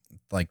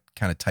 like,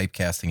 kind of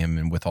typecasting him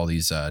and with all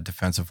these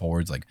defensive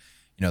forwards, like,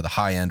 the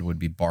high end would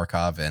be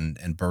Barkov and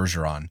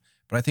Bergeron.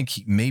 But I think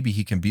maybe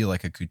he can be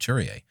like a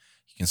Couturier.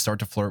 He can start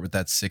to flirt with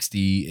that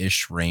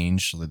 60-ish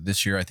range.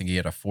 This year, I think he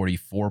had a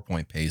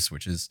 44-point pace,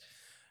 which is,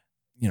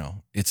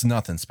 it's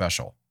nothing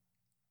special.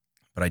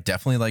 But I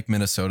definitely like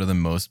Minnesota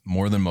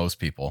more than most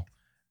people.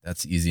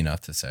 That's easy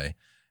enough to say.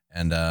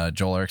 And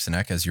Joel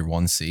Eriksson-Ek as your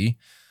 1C.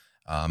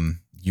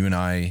 You and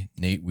I,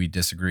 Nate, we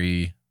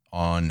disagree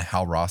on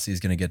how Rossi is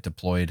going to get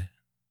deployed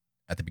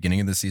at the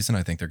beginning of the season.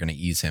 I think they're going to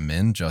ease him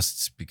in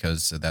just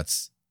because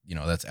that's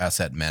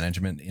asset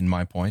management from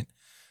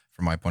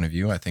my point of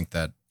view. I think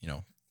that,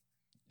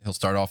 he'll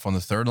start off on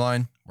the third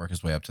line, work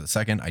his way up to the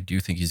second. I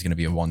do think he's going to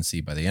be a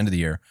 1C by the end of the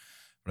year,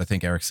 but I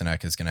think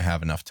Eriksson-Ek is going to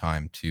have enough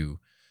time to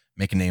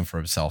make a name for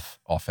himself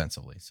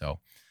offensively. So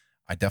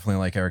I definitely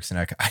like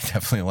Eriksson-Ek. I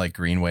definitely like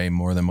Greenway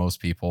more than most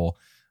people.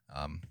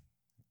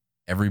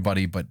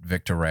 Everybody but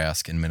Victor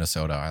Rask in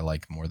Minnesota, I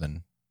like more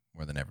than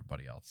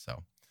everybody else.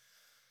 So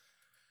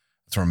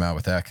that's where I'm at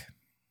with Ek.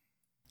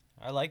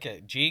 I like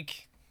it.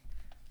 Jeek.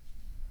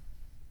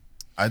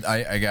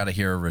 I got to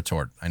hear a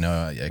retort. I know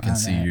I can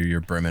see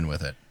you're brimming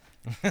with it.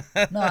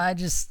 No,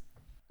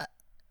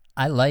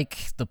 I like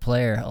the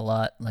player a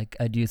lot. Like,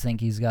 I do think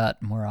he's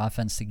got more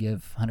offense to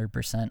give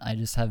 100%. I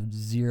just have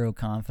zero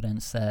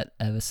confidence that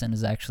Evason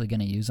is actually going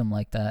to use him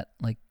like that.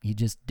 Like, he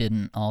just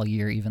didn't all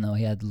year, even though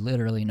he had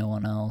literally no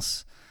one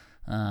else.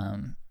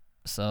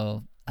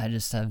 So I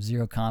just have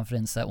zero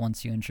confidence that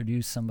once you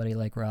introduce somebody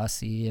like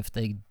Rossi, if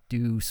they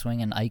do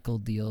swing an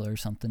Eichel deal or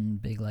something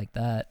big like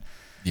that,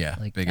 big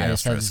I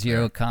just have asterisk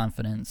zero there.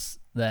 confidence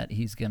that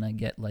he's going to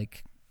get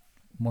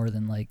more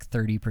than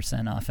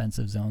 30%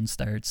 offensive zone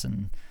starts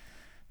and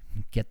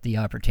get the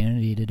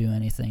opportunity to do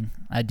anything.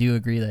 I do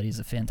agree that he's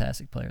a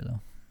fantastic player,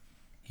 though.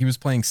 He was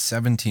playing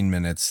 17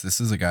 minutes.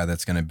 This is a guy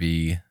that's going to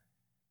be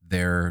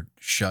their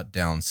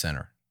shutdown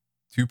center.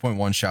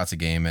 2.1 shots a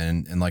game,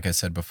 and like I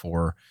said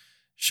before,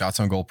 shots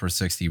on goal per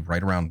 60,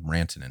 right around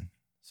Rantanen.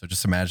 So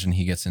just imagine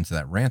he gets into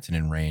that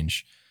Rantanen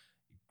range.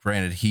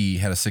 Granted, he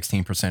had a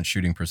 16%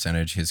 shooting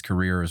percentage. His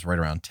career is right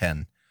around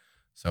 10.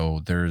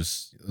 So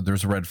there's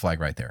a red flag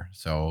right there.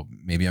 So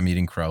maybe I'm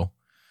eating crow,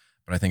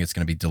 but I think it's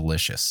going to be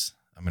delicious.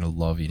 I'm going to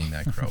love eating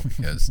that crow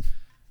because,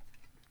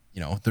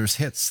 there's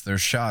hits,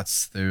 there's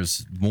shots,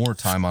 there's more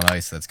time on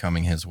ice that's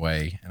coming his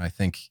way. And I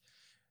think,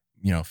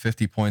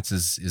 50 points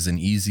is an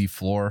easy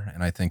floor.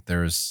 And I think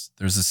there's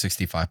a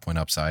 65-point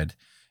upside.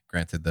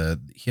 Granted,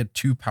 he had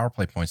 2 power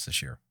play points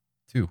this year,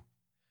 2.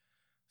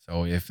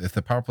 So if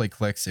the power play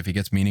clicks, if he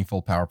gets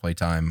meaningful power play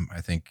time,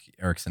 I think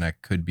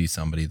Eriksson-Ek could be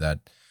somebody that,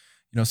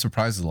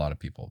 surprises a lot of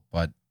people.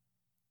 But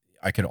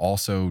I could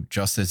also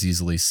just as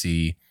easily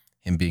see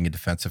him being a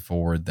defensive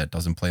forward that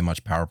doesn't play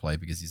much power play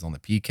because he's on the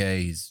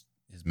PK. His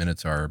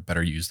minutes are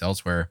better used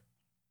elsewhere.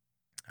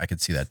 I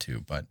could see that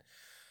too, but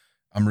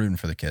I'm rooting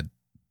for the kid.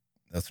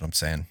 That's what I'm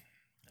saying.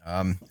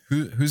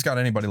 Who's got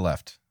anybody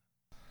left?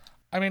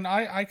 I mean,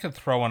 I could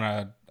throw in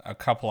a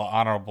couple of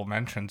honorable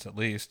mentions at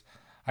least.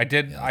 I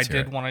did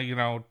want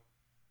to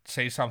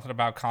say something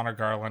about Connor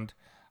Garland.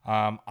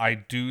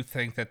 I do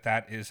think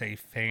that is a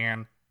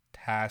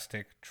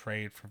fantastic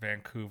trade for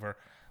Vancouver.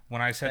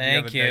 When I said the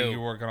other day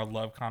you were going to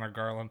love Connor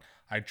Garland,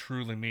 I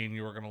truly mean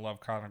you were going to love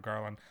Connor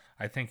Garland.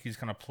 I think he's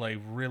going to play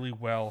really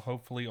well,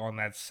 hopefully on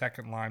that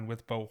second line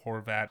with Bo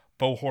Horvat.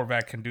 Bo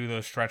Horvat can do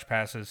those stretch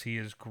passes. He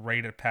is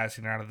great at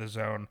passing out of the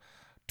zone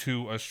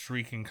to a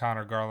streaking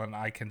Connor Garland.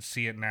 I can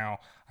see it now.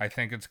 I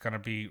think it's going to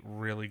be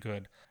really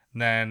good.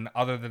 And then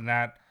other than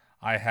that,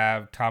 I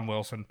have Tom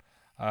Wilson,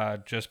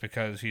 just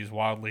because he's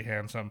wildly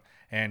handsome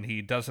and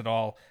he does it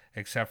all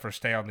except for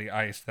stay on the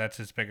ice. That's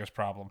his biggest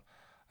problem.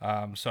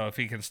 So if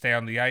he can stay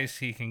on the ice,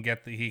 he can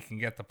get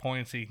the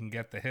points, he can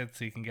get the hits,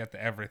 he can get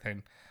the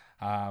everything.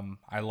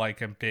 I like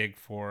him big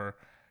for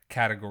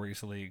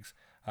categories leagues,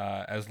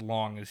 as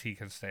long as he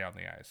can stay on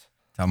the ice.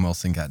 Tom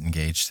Wilson got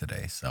engaged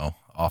today, so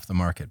off the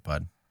market,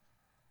 bud.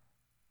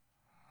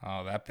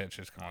 Oh, that bitch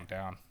is going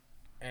down.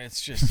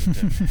 It's just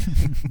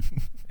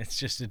it's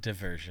just a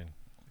diversion.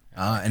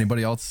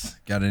 Anybody else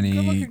got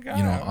any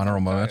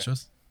honorable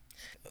mentions?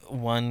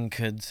 One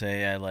could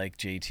say I like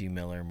JT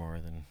Miller more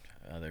than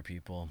other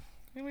people.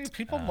 I mean,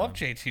 people love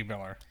JT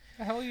Miller.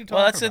 The hell are you talking about?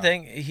 Well, that's the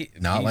thing.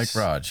 Not like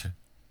Raj.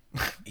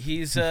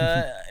 He's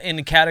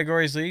in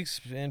categories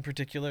leagues in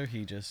particular.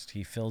 He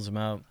fills them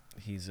out.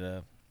 He's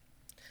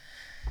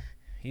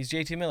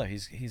JT Miller.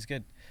 He's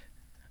good.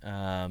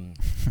 Math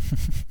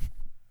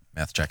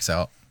checks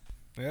out.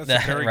 Yeah,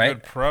 that's a very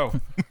good pro.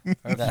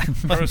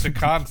 Pros and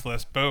cons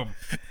list. Boom.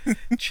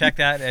 Check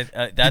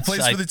that. That's he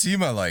plays for the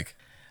team I like.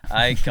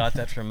 I got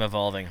that from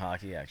Evolving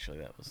Hockey. Actually,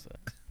 that was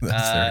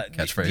that's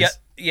their catchphrase.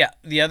 Yeah.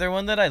 The other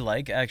one that I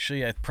like,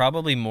 actually,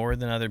 probably more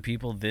than other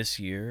people this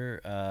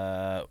year,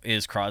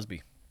 is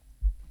Crosby.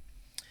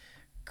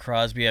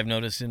 Crosby, I've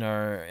noticed in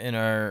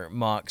our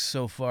mocks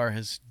so far,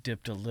 has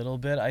dipped a little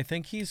bit. I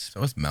think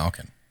so is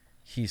Malkin.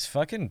 He's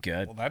fucking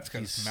good. Well, that's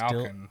because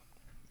Malkin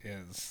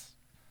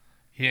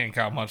he ain't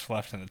got much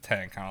left in the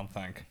tank, I don't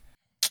think.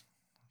 I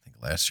think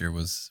last year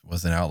was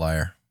an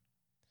outlier.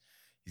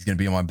 He's going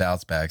to be on my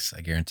bounce backs,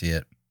 I guarantee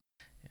it.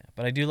 Yeah,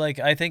 but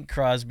I think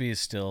Crosby is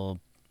still,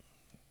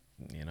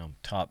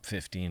 top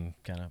 15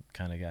 kind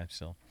of guy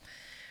still,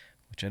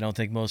 which I don't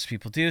think most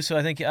people do. So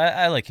I think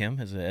I like him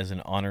as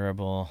an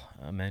honorable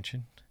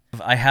mention.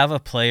 I have a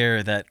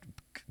player that,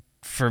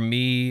 for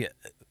me,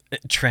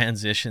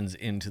 transitions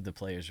into the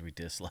players we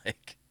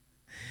dislike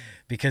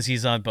because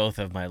he's on both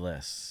of my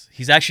lists.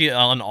 He's actually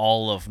on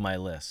all of my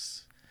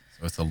lists.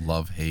 So it's a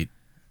love-hate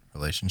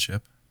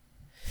relationship?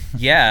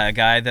 Yeah, a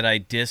guy that I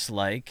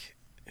dislike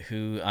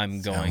who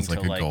I'm going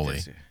to like.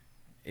 Goalie.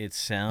 It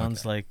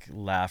sounds like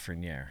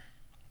Lafreniere.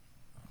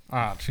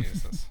 Oh,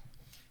 Jesus.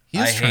 He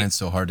is trying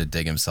so hard to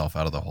dig himself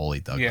out of the hole he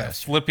dug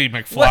last year. Flippy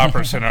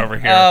McFlopperson over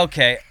here.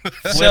 Okay.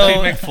 Flippy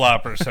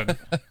McFlopperson.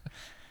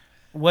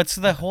 What's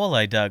the hole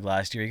I dug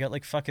last year? He got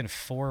like fucking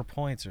 4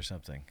 points or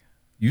something.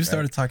 You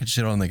started talking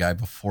shit on the guy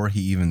before he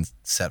even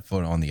set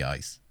foot on the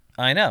ice.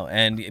 I know,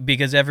 and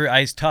because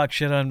I talk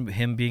shit on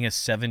him being a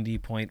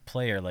 70-point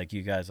player like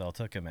you guys all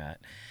took him at.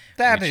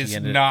 That is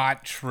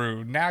not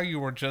true. Now you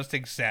were just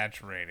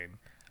exaggerating.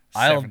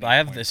 I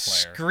have the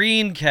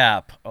screen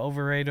cap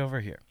over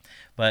here.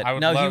 But I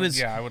would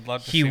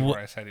love to see where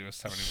I said he was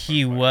 70.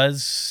 He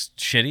was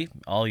shitty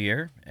all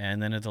year,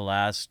 and then at the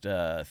last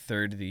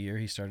third of the year,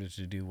 he started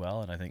to do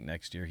well, and I think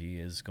next year he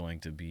is going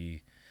to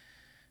be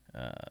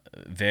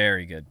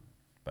very good.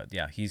 But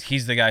yeah,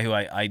 he's the guy who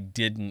I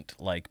didn't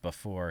like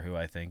before, who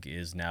I think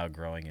is now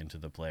growing into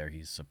the player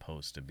he's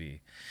supposed to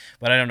be.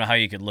 But I don't know how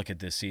you could look at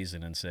this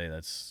season and say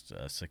that's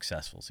a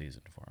successful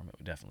season for him.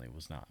 It definitely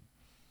was not.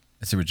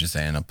 I see what you're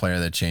saying. A player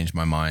that changed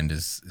my mind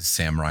is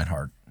Sam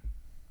Reinhart.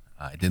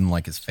 I didn't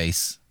like his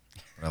face,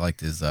 but I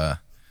liked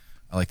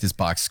his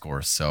box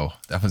score, so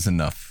that was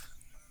enough.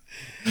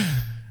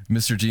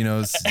 Mr.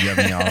 Ginos, do you have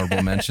any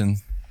honorable mention?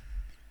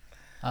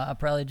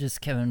 Probably just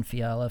Kevin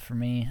Fiala for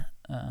me.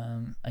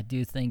 I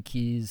do think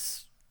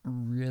he's a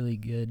really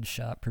good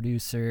shot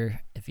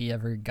producer. If he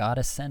ever got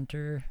a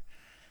center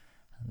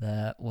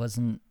that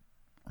wasn't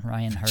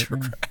Ryan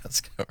Hartman.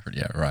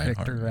 Ryan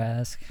Victor Hartman.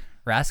 Rask.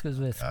 Rask was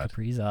with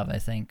Kaprizov, I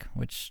think,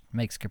 which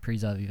makes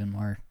Kaprizov even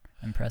more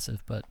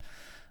impressive. But,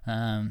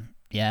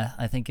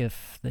 I think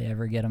if they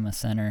ever get him a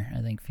center,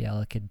 I think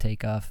Fiala could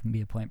take off and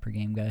be a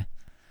point-per-game guy.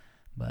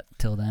 But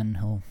till then,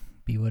 he'll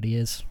be what he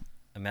is.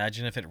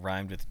 Imagine if it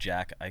rhymed with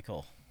Jack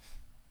Eichel.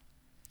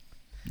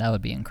 That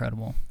would be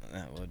incredible.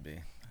 That would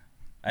be.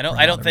 I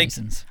don't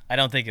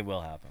think it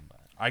will happen. But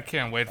I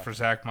can't wait for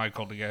Zach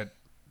Michael to get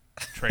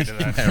traded.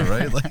 Yeah,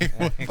 right. Like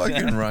what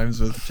fucking rhymes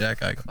with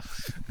Jack Eichel?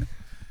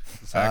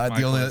 Zach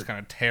Michael is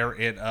gonna tear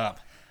it up.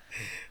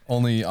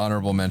 Only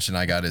honorable mention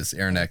I got is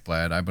Aaron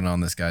Ekblad. I've been on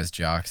this guy's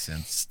jock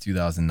since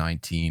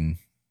 2019,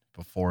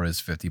 before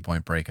his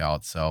 50-point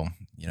breakout. So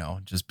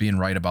just being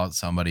right about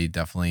somebody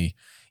definitely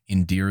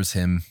endears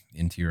him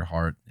into your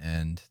heart,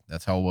 and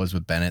that's how it was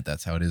with Bennett.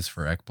 That's how it is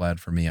for Ekblad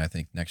for me. I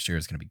think next year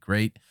is going to be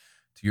great.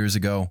 2 years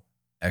ago,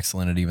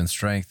 excellent at even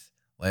strength.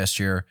 Last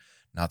year,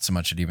 not so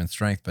much at even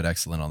strength, but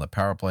excellent on the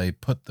power play.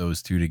 Put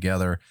those two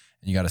together,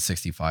 and you got a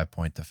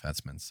 65-point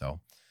defenseman. So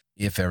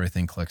if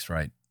everything clicks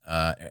right,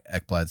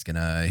 Ekblad's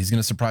he's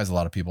gonna surprise a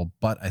lot of people,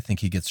 but I think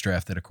he gets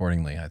drafted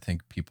accordingly. I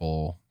think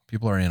people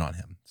are in on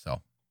him.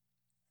 So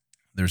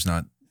there's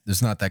not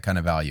that kind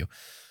of value.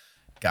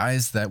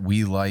 Guys that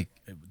we like,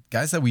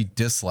 guys that we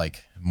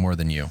dislike more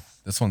than you.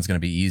 This one's gonna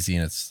be easy,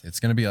 and it's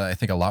gonna be, I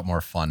think, a lot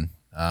more fun.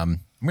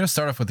 I'm gonna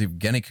start off with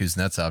Evgeny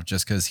Kuznetsov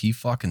just because he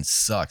fucking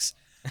sucks.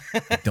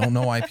 I don't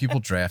know why people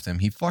draft him.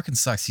 He fucking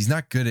sucks. He's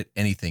not good at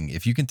anything.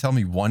 If you can tell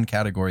me one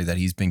category that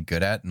he's been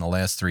good at in the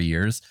last 3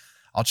 years,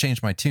 I'll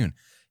change my tune.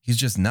 He's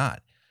just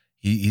not.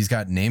 He's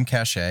got name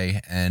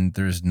cachet, and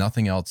there's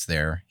nothing else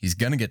there. He's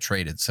going to get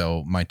traded,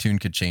 so my tune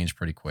could change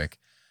pretty quick.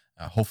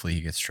 Hopefully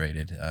he gets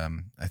traded.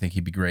 I think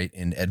he'd be great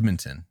in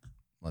Edmonton,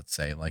 let's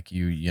say. Like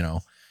you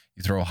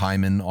throw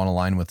Hyman on a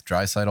line with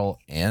Draisaitl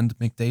and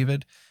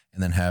McDavid,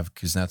 and then have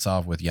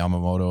Kuznetsov with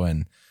Yamamoto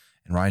and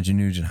Ryan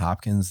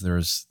Nugent-Hopkins.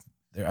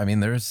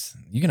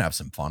 You can have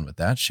some fun with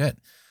that shit.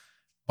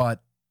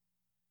 But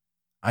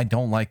I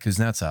don't like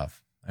Kuznetsov.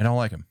 I don't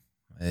like him.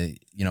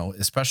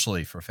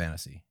 Especially for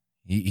fantasy.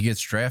 He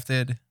gets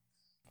drafted.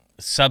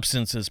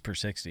 Substances per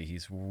 60,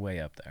 he's way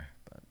up there.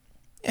 But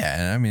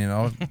yeah,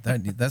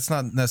 and that's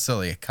not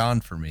necessarily a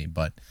con for me,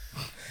 but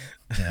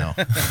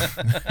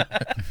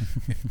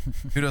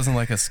who doesn't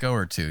like a SCO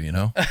or two,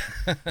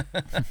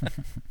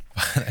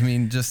 But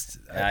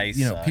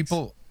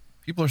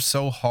people are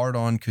so hard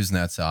on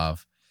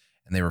Kuznetsov,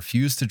 and they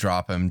refuse to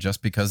drop him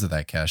just because of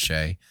that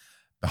cachet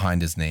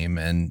behind his name.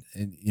 And,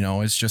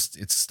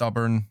 it's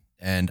stubborn,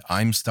 and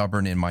I'm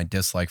stubborn in my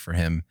dislike for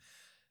him.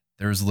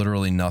 There's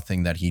literally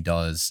nothing that he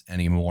does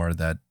anymore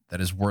that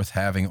is worth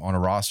having on a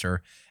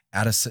roster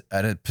at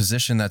a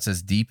position that's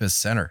as deep as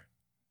center.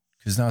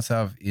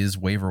 Kuznetsov is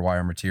waiver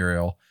wire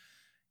material.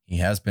 He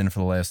has been for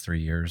the last 3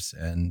 years,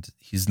 and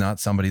he's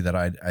not somebody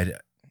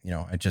that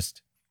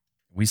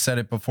we said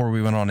it before we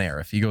went on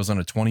air. If he goes on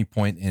a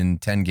 20-point in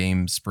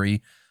 10-game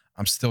spree,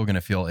 I'm still going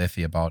to feel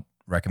iffy about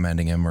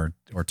recommending him or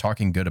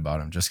talking good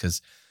about him, just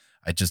because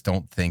I just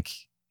don't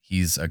think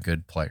he's a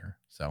good player.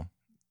 So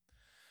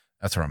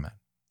that's where I'm at.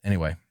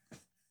 Anyway,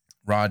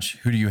 Raj,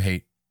 who do you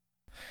hate?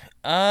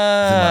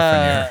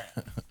 I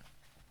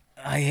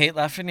hate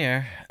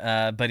Lafreniere,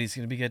 but he's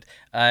going to be good.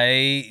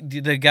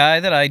 The guy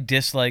that I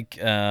dislike,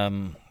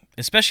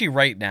 especially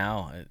right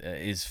now,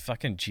 is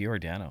fucking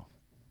Giordano.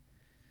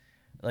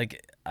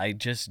 Like, I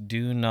just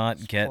do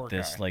not get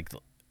this. Like,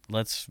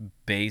 let's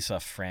base a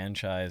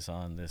franchise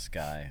on this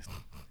guy.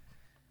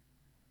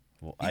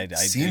 Well,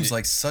 seems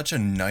like such a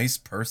nice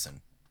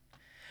person.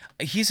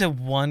 He's a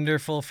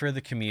wonderful for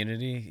the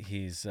community.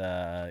 He's,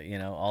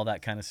 all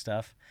that kind of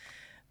stuff.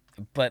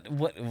 But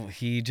what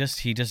he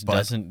just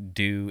doesn't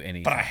do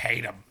anything. But I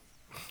hate him.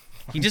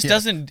 He just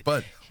doesn't.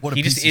 But what a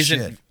he piece just of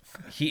isn't. shit.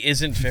 He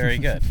isn't very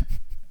good.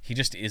 He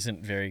just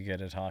isn't very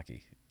good at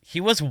hockey. He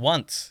was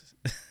once.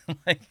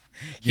 When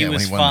he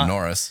went to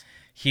Norris.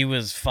 He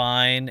was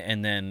fine,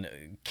 and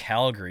then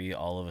Calgary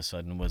all of a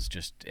sudden was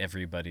just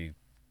everybody.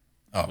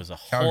 It was a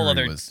whole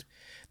other.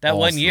 That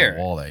 1 year.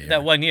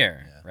 That 1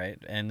 year, yeah. Right?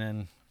 And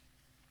then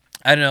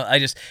I don't know.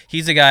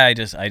 He's a guy I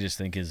just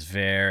think is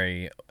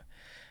very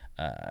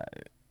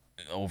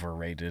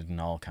overrated in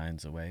all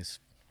kinds of ways.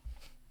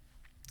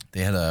 They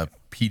had a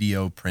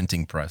PDO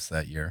printing press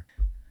that year.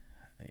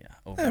 Yeah,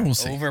 we'll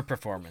see.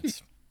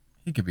 Overperformance.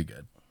 He could be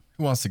good.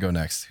 Who wants to go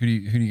next? Who do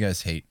you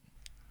guys hate?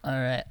 All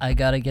right, I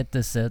gotta get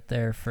this out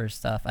there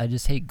first off. I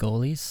just hate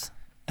goalies.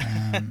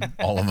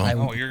 All of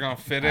them. You're gonna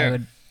fit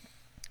in.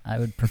 I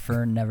would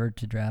prefer never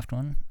to draft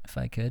one if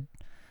I could.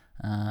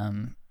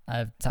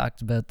 I've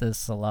talked about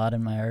this a lot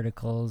in my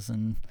articles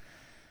and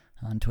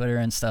on Twitter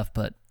and stuff,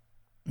 but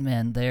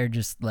man, they're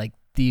just like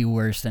the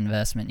worst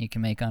investment you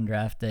can make on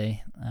draft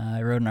day.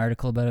 I wrote an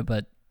article about it,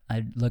 but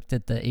I looked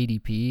at the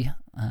ADP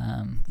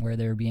where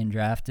they were being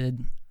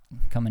drafted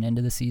coming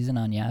into the season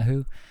on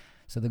Yahoo.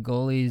 So the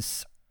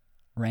goalies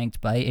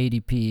ranked by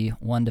ADP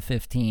 1 to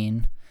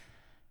 15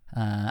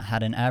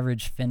 had an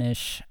average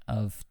finish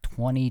of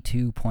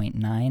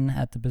 22.9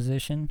 at the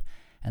position,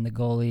 and the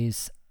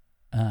goalies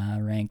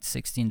ranked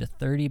 16 to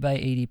 30 by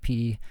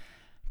ADP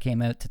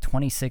came out to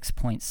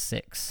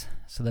 26.6.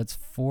 So that's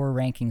 4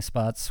 ranking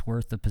spots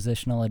worth of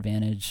positional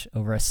advantage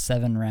over a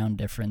 7-round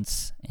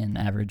difference in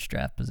average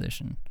draft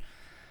position.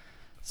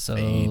 So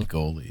fade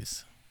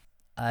goalies.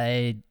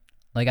 I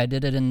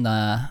did it in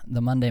the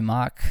Monday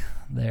mock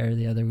there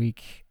the other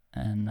week,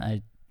 and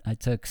I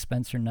took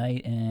Spencer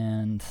Knight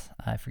and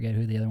I forget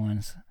who the other one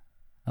is.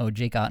 Oh,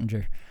 Jake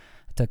Ottinger.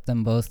 I took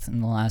them both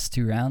in the last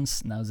 2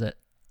 rounds, and that was it.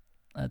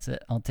 That's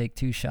it. I'll take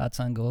 2 shots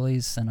on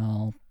goalies, and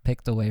I'll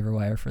pick the waiver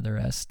wire for the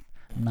rest.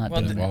 I'm not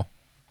doing it.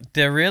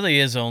 There really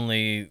is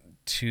only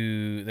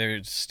 2.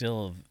 There's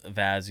still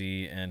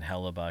Vazzy and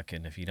Hellebuck,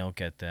 and if you don't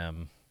get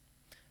them,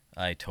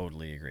 I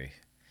totally agree.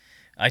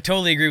 I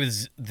totally agree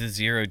with the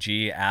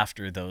 0G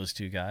after those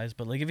 2 guys,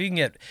 but like if you can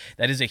get,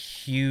 that is a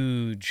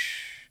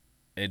huge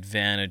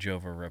advantage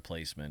over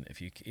replacement.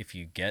 If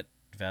you get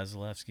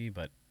Vasilevsky,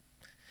 but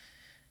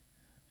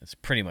it's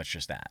pretty much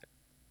just that.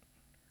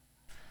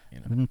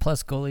 And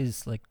plus,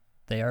 goalies, like,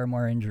 they are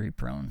more injury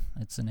prone.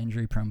 It's an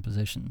injury prone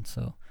position.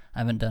 So I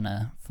haven't done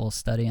a full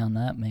study on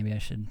that. Maybe I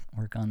should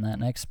work on that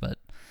next. But,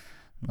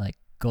 like,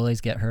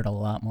 goalies get hurt a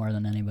lot more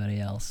than anybody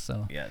else.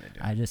 So Yeah, they do.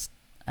 I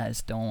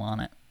just don't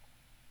want it.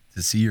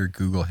 To see your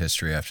Google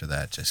history after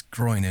that, just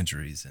groin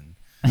injuries and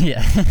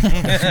Yeah.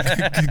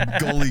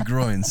 goalie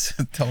groins.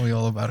 Tell me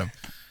all about them.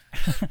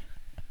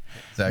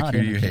 Zach, Not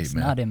who do you images, hate,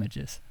 man? not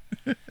images.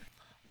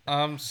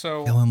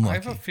 So Feeling I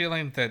have a lucky.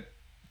 feeling that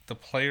the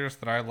players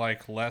that I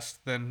like less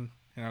than,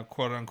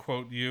 quote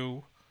unquote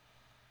you,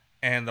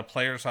 and the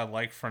players I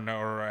like for no,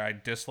 or I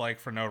dislike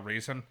for no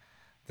reason,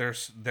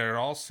 they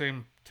all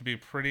seem to be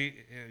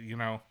pretty,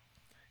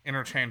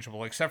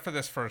 interchangeable, except for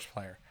this first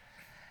player.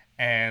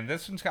 And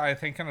this one's, I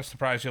think, going to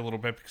surprise you a little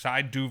bit because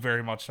I do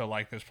very much so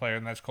like this player,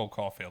 and that's Cole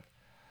Caulfield.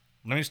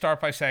 Let me start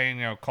by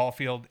saying,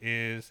 Caulfield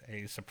is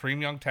a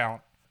supreme young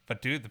talent,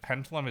 but dude, the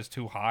pendulum is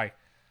too high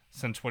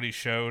since what he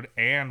showed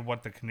and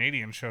what the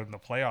Canadians showed in the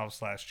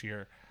playoffs last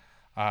year.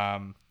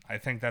 I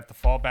think that the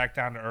fall back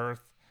down to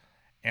earth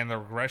and the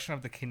regression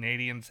of the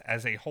Canadians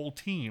as a whole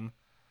team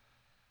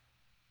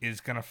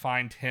is going to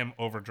find him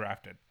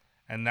overdrafted.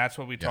 And that's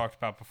what we talked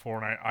about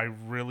before, and I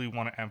really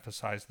want to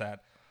emphasize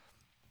that.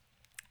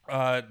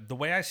 The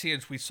way I see it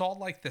is we saw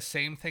like the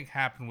same thing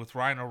happen with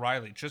Ryan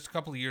O'Reilly just a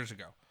couple of years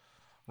ago.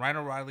 Ryan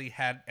O'Reilly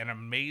had an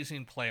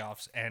amazing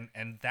playoffs, and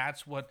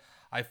that's what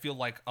I feel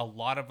like a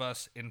lot of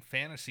us in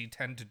fantasy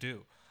tend to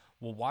do.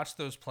 We'll watch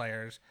those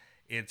players.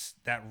 It's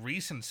that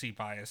recency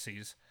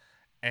biases,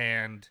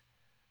 and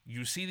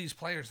you see these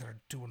players that are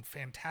doing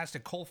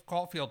fantastic. Cole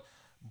Caulfield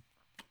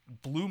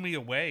blew me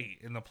away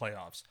in the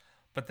playoffs.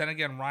 But then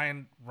again,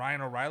 Ryan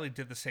O'Reilly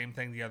did the same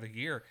thing the other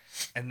year,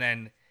 and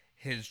then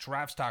his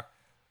draft stock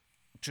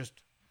just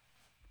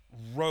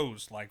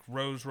rose.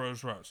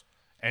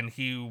 And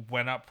he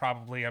went up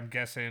probably, I'm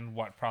guessing,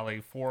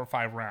 probably 4 or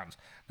 5 rounds.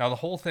 Now, the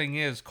whole thing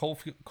is Cole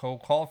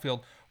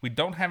Caulfield, we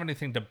don't have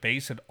anything to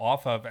base it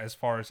off of as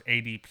far as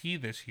ADP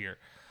this year.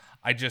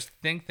 I just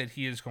think that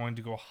he is going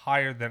to go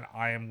higher than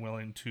I am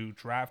willing to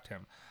draft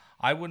him.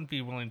 I wouldn't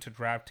be willing to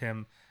draft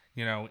him,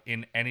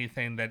 in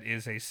anything that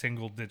is a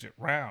single-digit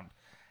round.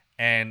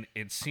 And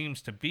it seems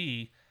to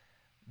be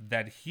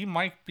that he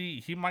might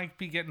be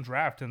getting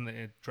drafted in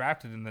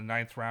the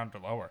 9th round or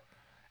lower.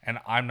 And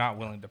I'm not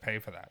willing to pay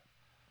for that.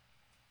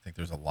 I think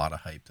there's a lot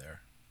of hype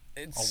there.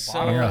 It's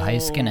Miro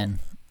Heiskanen.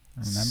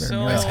 Remember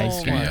Miro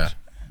Heiskanen? Yeah.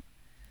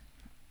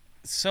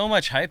 So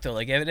much hype though.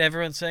 Like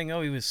everyone's saying,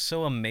 "Oh, he was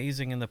so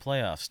amazing in the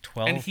playoffs.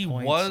 12 and he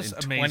points was in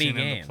 20 amazing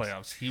games. in the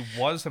playoffs. He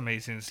was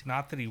amazing. It's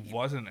not that he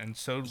wasn't, and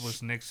so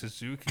was Nick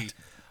Suzuki.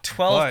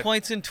 12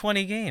 points in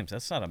 20 games.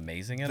 That's not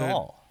amazing at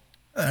all.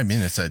 I mean,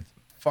 it's a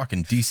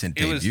fucking decent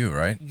debut,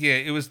 right? Yeah,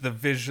 it was the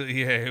visual.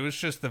 Yeah, it was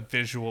just the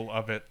visual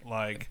of it.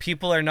 Like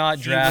People are not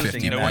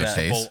drafting him at that.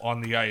 pace.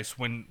 on the ice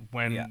when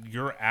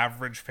your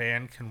average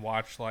fan can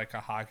watch like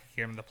a hockey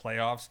game in the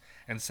playoffs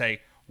and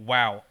say,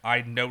 "Wow,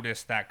 I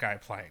noticed that guy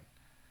playing."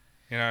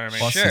 You know what I mean?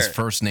 Plus, Sure. his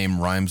first name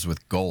rhymes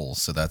with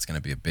goals, so that's going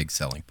to be a big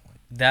selling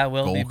point. That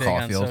will Goal be big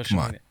Caulfield, on social come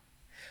on. media.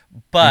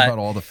 Think But about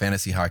all the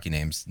fantasy hockey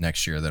names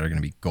next year that are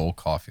going to be Goal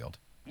Caulfield.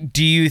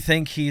 do you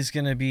think he's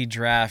going to be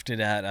drafted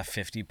at a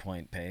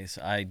 50-point pace?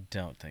 I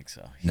don't think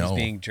so. He's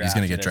being drafted. He's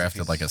going to get as if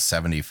drafted like a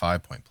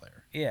 75-point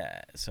player.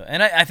 Yeah. So,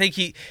 and I think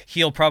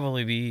he'll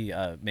probably be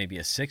maybe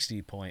a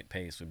 60-point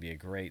pace would be a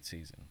great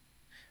season.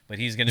 But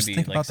he's going to Just be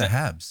think like about the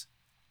Habs.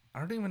 I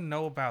don't even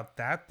know about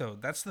that though.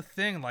 That's the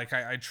thing. Like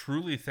I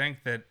truly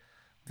think that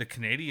the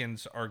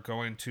Canadians are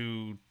going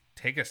to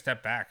take a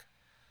step back.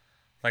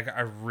 Like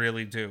I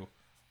really do.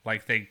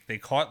 Like they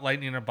caught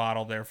lightning in a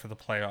bottle there for the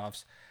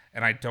playoffs,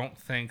 and I don't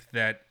think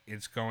that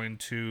it's going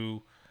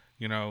to,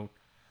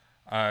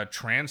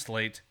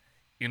 translate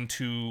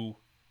into,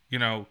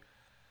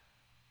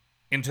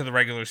 into the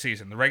regular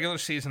season. The regular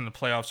season and the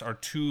playoffs are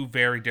two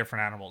very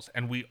different animals,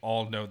 and we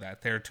all know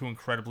that. They're two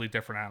incredibly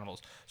different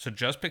animals. So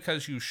just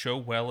because you show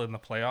well in the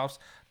playoffs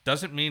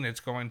doesn't mean it's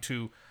going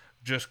to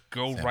just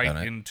go Sam right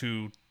Bennett.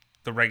 into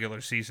the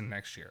regular season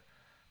next year.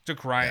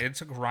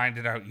 It's a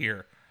grinded out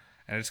year,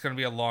 and it's going to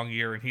be a long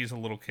year, and he's a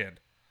little kid.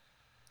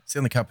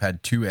 Stanley Cup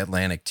had 2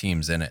 Atlantic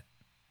teams in it.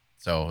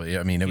 So,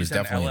 I mean, it was He's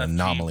definitely an LFG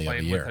anomaly of a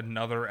playing year. with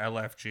another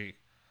LFG.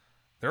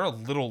 They're a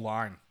little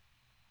line.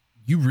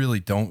 You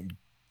really don't.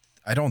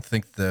 I don't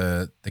think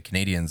the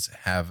Canadians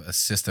have a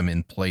system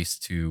in place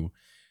to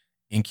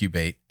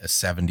incubate a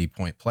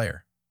 70-point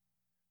player.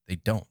 They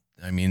don't.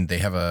 I mean, they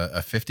have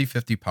a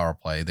 50-50 power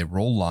play. They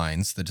roll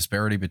lines. The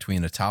disparity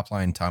between the top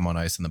line time on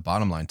ice and the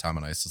bottom line time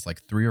on ice is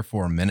like 3 or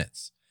 4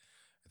 minutes.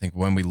 I think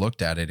when we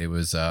looked at it, it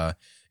was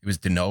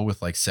Deneau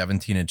with like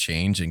 17 and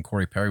change and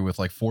Corey Perry with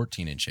like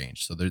 14 and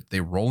change. So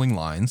they're rolling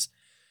lines.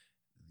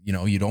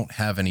 You don't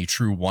have any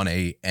true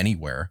 1A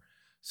anywhere.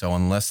 So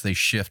unless they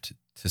shift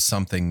to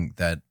something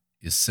that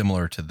is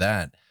similar to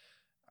that,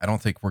 I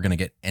don't think we're going to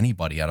get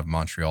anybody out of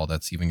Montreal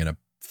that's even going to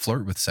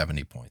flirt with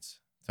 70 points.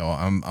 So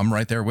I'm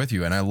right there with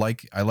you, and I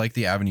like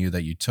the avenue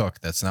that you took.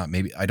 That's not,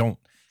 maybe I don't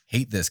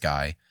hate this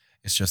guy.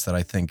 It's just that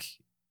I think,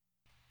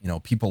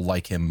 people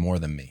like him more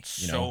than me.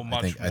 So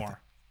much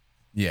more.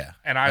 Yeah.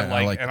 And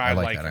I like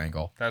that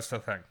angle. That's the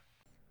thing.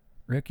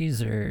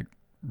 Rookies are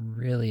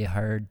really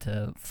hard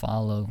to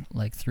follow,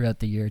 like throughout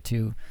the year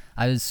too.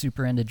 I was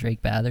super into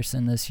Drake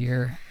Batherson this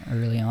year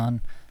early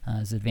on.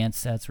 His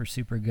advanced stats were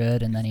super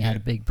good, and then he had a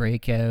big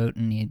breakout,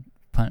 and he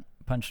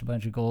punched a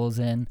bunch of goals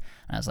in. And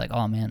I was like,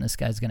 oh man, this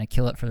guy's gonna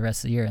kill it for the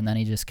rest of the year. And then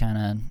he just kind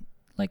of,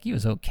 like, he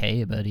was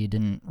okay, but he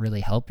didn't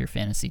really help your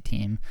fantasy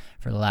team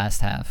for the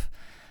last half.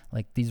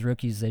 Like, these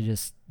rookies,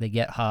 they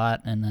get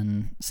hot, and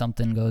then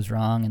something goes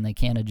wrong, and they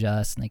can't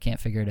adjust, and they can't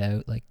figure it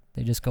out. Like,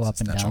 they just go up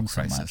and down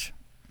so much.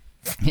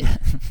 Yeah.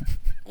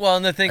 Well,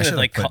 and the thing with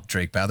like put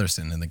Drake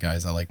Batherson and the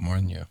guys I like more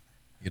than you.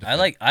 I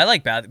like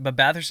but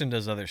Batherson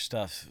does other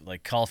stuff.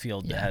 Like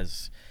Caulfield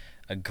has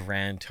a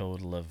grand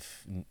total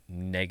of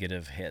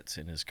negative hits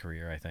in his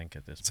career, I think,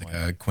 at this point.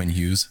 Like Quinn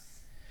Hughes.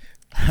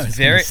 I was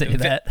going to say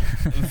that.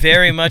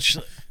 Very much.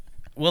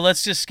 Well,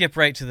 let's just skip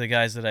right to the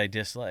guys that I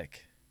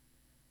dislike.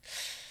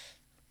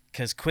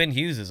 Because Quinn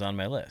Hughes is on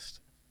my list.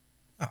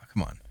 Oh,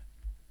 come on.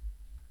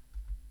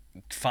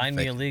 Find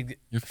me a league.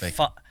 You're fake.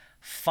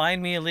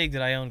 Find me a league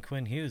that I own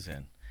Quinn Hughes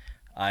in.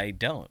 I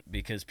don't,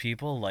 because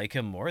people like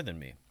him more than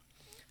me.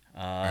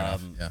 Yeah.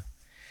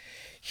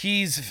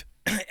 He's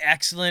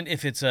excellent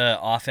if it's a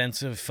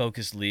offensive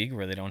focused league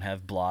where they don't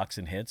have blocks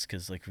and hits,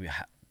 because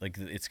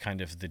it's kind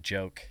of the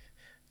joke,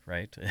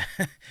 right?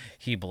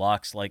 He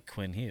blocks like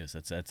Quinn Hughes.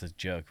 That's a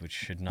joke which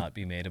should not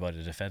be made about a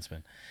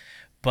defenseman.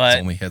 But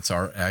his only hits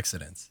are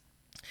accidents.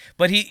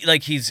 But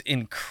he's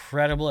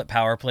incredible at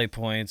power play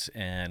points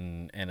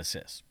and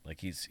assists.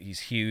 Like he's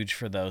huge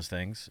for those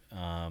things.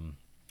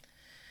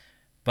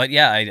 But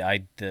yeah,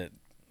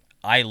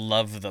 I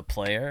love the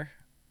player.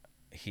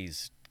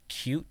 He's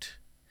cute.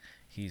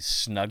 He's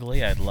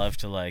snuggly. I'd love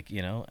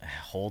to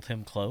hold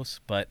him close.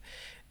 But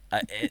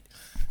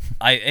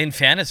in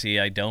fantasy,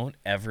 I don't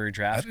ever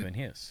draft Quinn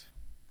Hughes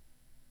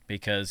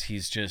because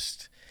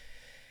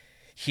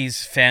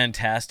he's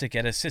fantastic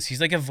at assists. He's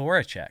like a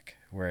Voracek,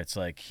 where it's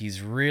like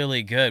he's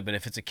really good, but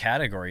if it's a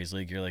categories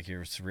league,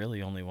 it's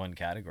really only one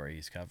category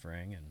he's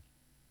covering. And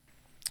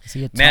is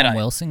he a Tom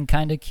Wilson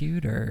kind of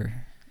cute,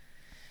 or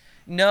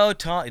no?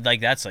 Tom,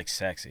 that's like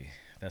sexy.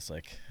 That's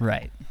like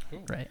right.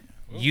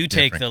 You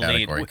take the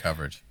lead. Category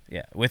coverage.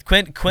 Yeah, with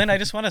Quinn, I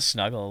just want to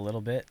snuggle a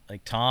little bit.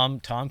 Like Tom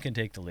can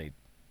take the lead.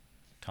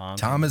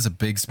 Tom is a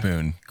big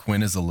spoon.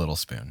 Quinn is a little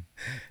spoon.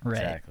 Right.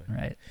 Exactly.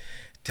 Right.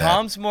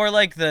 Tom's more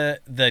like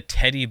the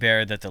teddy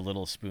bear that the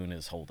little spoon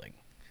is holding.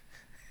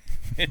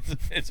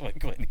 it's what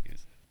Quinn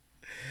uses.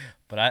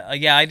 But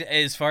I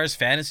as far as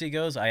fantasy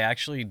goes, I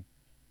actually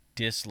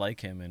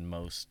dislike him in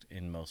most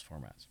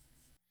formats.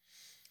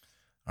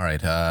 All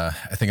right,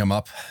 I think I'm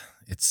up.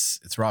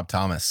 It's Rob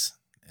Thomas,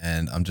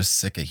 and I'm just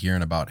sick of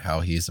hearing about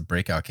how he's a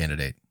breakout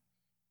candidate.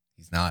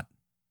 He's not.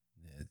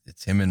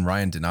 It's him and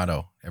Ryan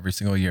Donato every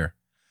single year.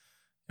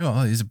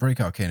 He's a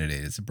breakout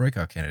candidate. It's a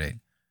breakout candidate.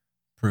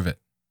 Prove it.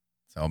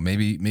 So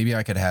maybe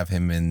I could have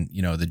him in,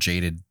 the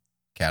jaded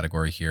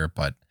category here,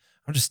 but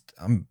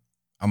I'm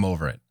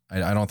over it.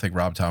 I don't think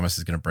Rob Thomas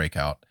is going to break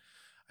out.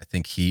 I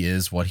think he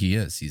is what he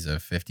is. He's a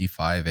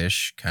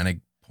 55-ish kind of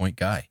point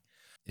guy.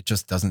 It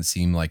just doesn't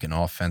seem like an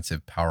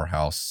offensive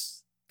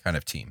powerhouse kind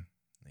of team.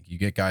 Like, you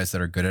get guys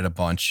that are good at a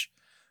bunch,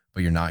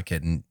 but you're not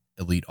getting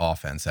elite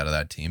offense out of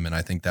that team. And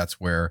I think that's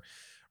where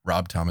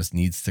Rob Thomas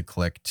needs to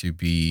click to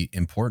be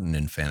important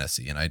in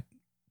fantasy. And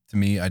to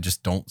me, I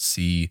just don't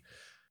see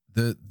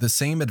the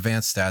same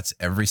advanced stats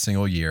every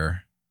single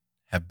year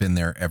have been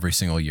there every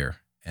single year.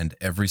 And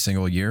every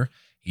single year,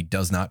 he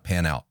does not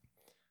pan out.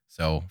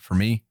 So for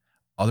me,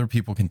 other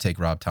people can take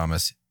Rob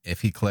Thomas.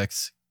 If he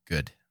clicks,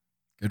 good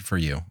for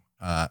you.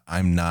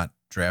 I'm not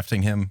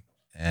drafting him,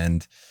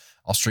 and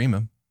I'll stream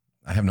him.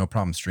 I have no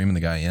problem streaming the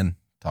guy in,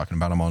 talking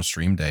about him on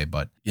stream day.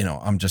 But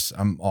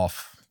I'm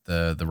off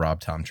the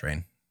Rob Tom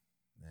train,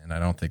 and I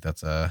don't think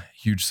that's a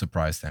huge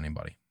surprise to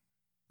anybody.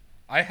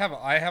 I have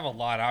a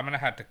lot. I'm gonna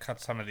have to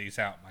cut some of these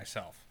out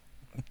myself.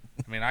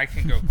 I mean, I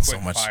can go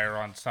quick fire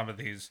on some of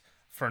these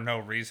for no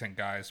reason,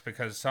 guys,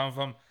 because some of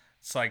them,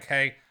 it's like,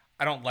 hey,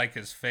 I don't like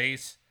his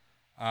face.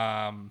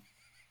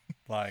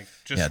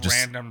 Just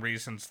random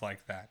reasons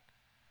like that.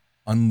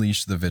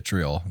 Unleash the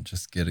vitriol.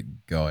 Just do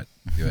it.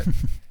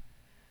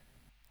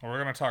 Well, we're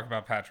gonna talk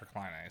about Patrick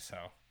Laine, so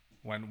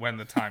when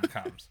the time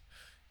comes.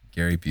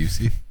 Gary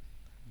Busey.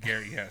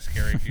 Gary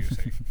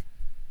Busey.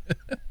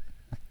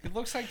 He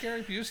looks like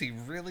Gary Busey,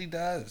 really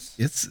does.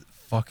 It's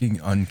fucking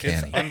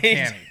uncanny.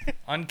 It's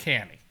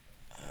uncanny.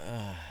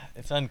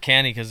 It's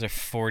uncanny because they're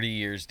 40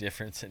 years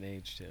difference in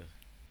age too.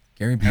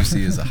 Gary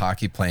Busey is a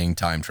hockey playing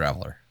time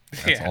traveler.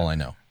 That's all I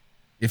know.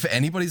 If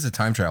anybody's a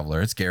time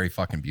traveler, it's Gary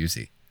fucking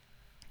Busey.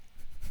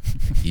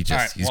 He's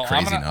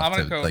crazy enough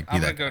to be that guy.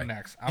 I'm gonna go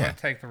next. I'm gonna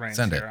take the reins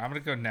here. I'm gonna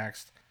go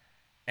next.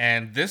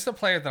 And this is a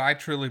player that I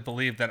truly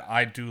believe that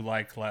I do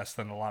like less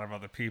than a lot of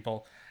other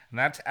people, and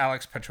that's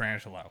Alex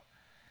Pietrangelo.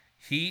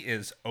 He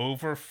is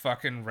over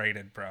fucking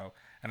rated, bro.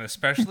 And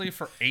especially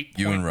for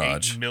You and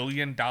Raj. $8.8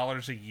 million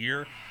a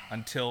year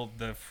until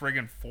the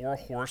friggin' four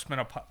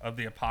horsemen of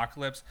the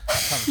apocalypse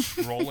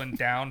come rolling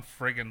down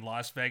friggin'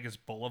 Las Vegas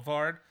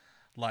Boulevard.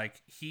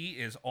 Like, he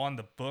is on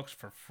the books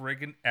for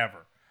friggin'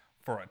 ever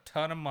for a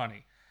ton of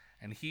money.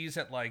 And he's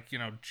at, like,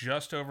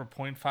 just over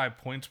 0.5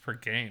 points per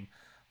game.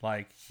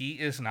 Like, he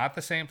is not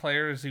the same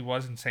player as he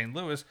was in St.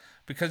 Louis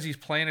because he's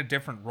playing a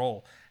different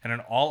role. And in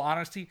all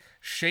honesty,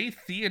 Shea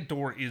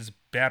Theodore is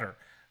better.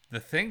 The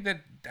thing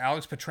that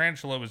Alex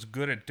Pietrangelo is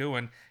good at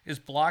doing is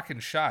blocking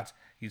shots.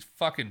 He's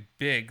fucking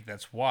big,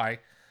 that's why.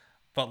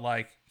 But,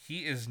 like,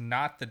 he is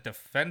not the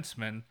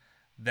defenseman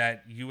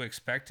that you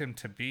expect him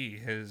to be.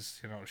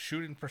 His,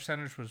 shooting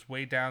percentage was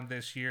way down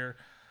this year.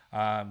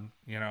 A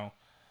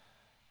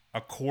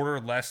quarter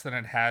less than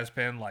it has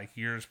been, like,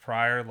 years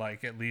prior.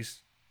 Like, at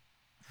least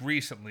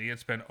recently,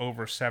 it's been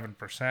over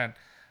 7%.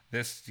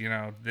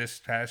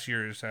 This past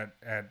year is at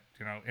in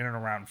and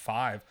around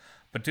 5.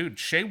 But dude,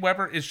 Shea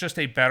Weber is just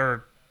a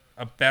better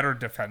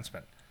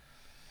defenseman.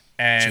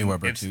 And Shea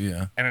Weber too,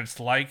 yeah. And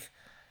it's like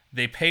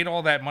they paid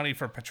all that money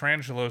for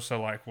Pietrangelo,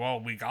 so like, well,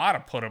 we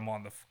gotta put him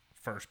on the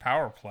first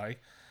power play.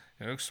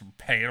 So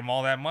paying him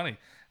all that money.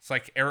 It's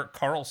like Erik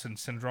Karlsson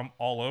syndrome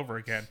all over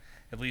again.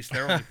 At least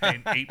they're only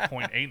paying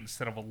 8.8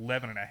 instead of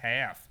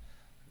 11.5.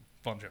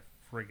 Bunch of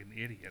friggin'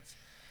 idiots.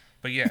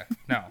 But yeah,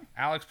 no,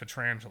 Alex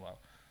Pietrangelo,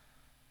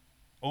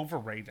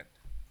 overrated.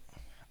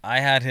 I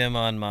had him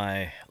on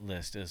my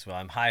list as well.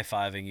 I'm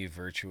high-fiving you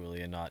virtually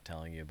and not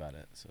telling you about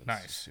it. So it's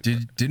Nice.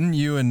 Didn't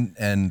you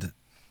and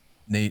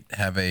Nate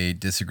have a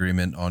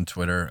disagreement on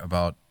Twitter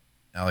about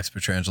Alex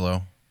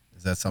Pietrangelo?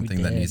 Is that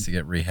something that needs to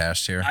get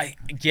rehashed here?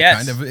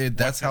 Yes.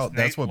 That's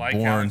what like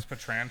born. Alex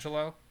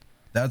Pietrangelo?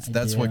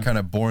 That's what kind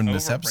of born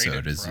this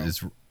Overrated, episode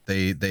is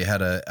they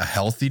had a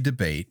healthy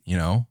debate,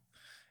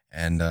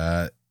 and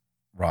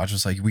Raj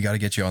was like, we got to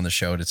get you on the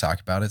show to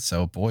talk about it.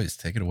 So boys,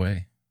 take it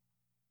away.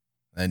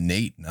 And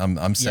Nate,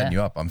 I'm setting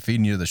you up. I'm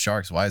feeding you to the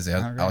Sharks. Why is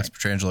Alex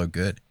Pietrangelo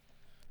good?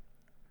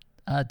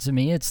 To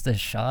me, it's the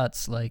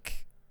shots.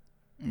 Like,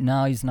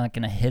 no, he's not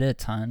going to hit a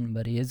ton,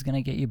 but he is going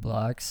to get you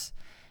blocks.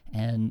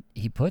 And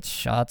he puts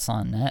shots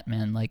on net,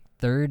 man. Like,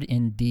 third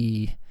in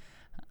D,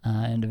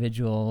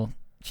 individual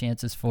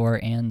chances for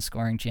and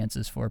scoring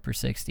chances for per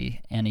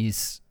 60. And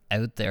he's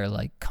out there,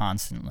 like,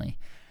 constantly.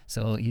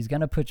 So he's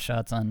going to put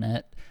shots on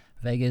net.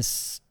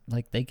 Vegas,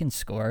 like, they can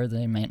score.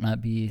 They might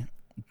not be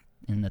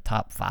in the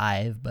top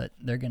 5, but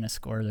they're going to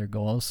score their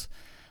goals.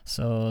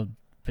 So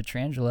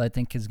Pietrangelo, I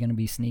think, is going to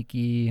be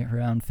sneaky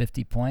around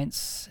 50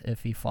 points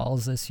if he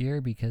falls this year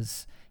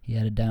because he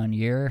had a down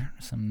year,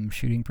 some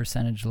shooting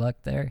percentage luck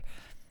there.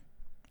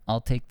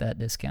 I'll take that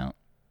discount.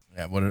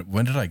 Yeah,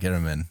 when did I get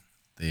him in?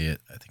 I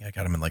think I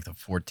got him in like the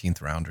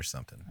 14th round or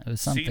something. It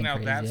was something See, now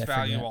crazy. that's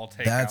value forget. I'll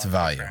take. That's Alex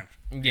value.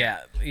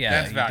 Pietrangelo.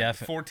 Yeah, That's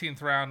value.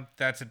 14th round,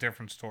 that's a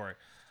different story.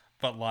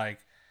 But, like,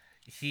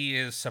 he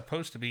is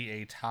supposed to be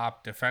a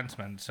top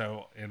defenseman,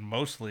 so in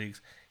most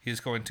leagues, he's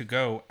going to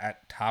go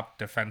at top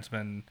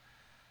defenseman,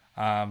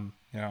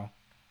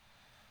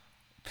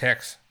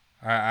 picks.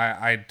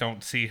 I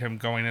don't see him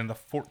going in the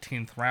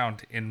 14th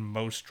round in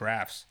most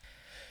drafts.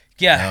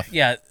 Yeah.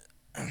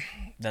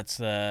 That's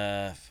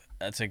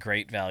a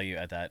great value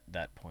at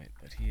that point.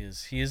 But he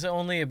is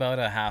only about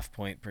a half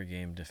point per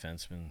game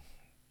defenseman.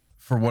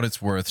 For what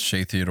it's worth,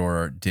 Shea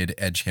Theodore did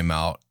edge him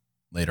out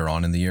later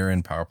on in the year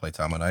in power play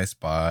time on ice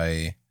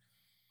by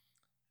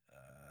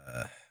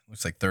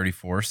looks like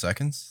 34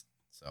 seconds.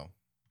 So,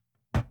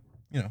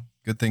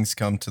 good things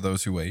come to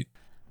those who wait.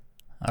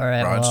 All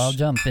right, Raj, well, I'll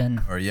jump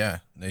in. Or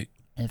Nate.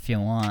 If you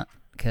want,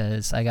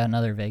 because I got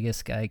another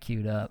Vegas guy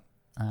queued up.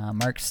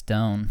 Mark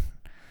Stone.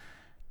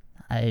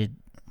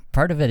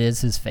 Part of it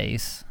is his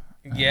face.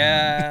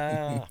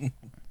 Yeah.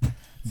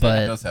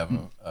 But he does have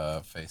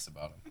a face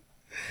about him.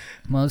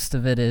 Most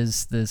of it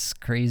is this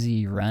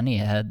crazy run he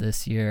had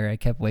this year. I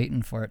kept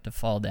waiting for it to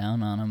fall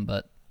down on him,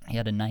 but he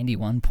had a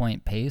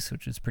 91-point pace,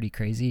 which was pretty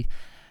crazy.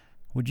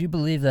 Would you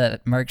believe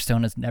that Mark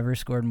Stone has never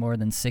scored more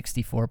than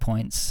 64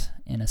 points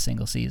in a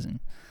single season?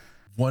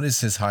 What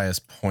is his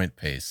highest point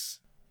pace?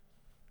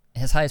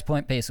 His highest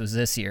point pace was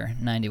this year,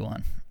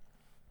 91.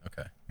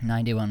 Okay.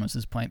 91 was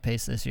his point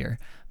pace this year.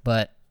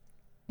 But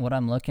what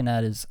I'm looking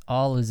at is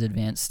all his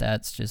advanced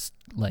stats just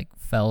like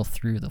fell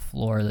through the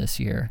floor this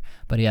year.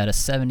 But he had a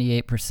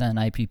 78%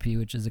 IPP,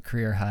 which is a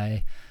career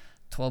high,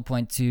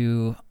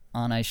 12.2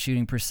 on-ice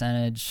shooting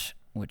percentage,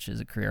 which is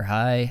a career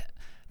high,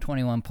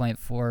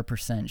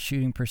 21.4%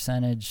 shooting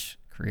percentage,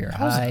 career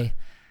high.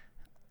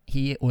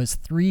 He was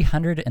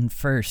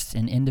 301st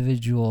in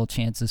individual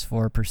chances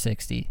for per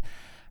 60,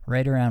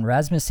 right around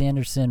Rasmus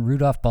Anderson,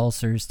 Rudolph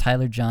Balcers,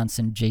 Tyler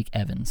Johnson, Jake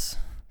Evans.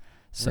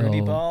 So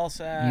Rudy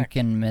Ballsack. You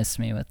can miss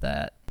me with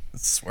that.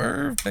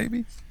 Swerve,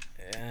 baby.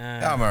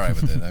 Yeah. I'm all right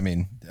with it. I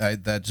mean,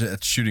 that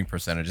shooting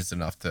percentage is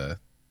enough to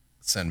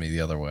send me the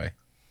other way.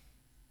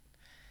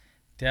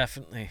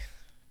 Definitely.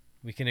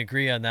 We can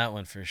agree on that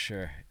one for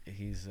sure.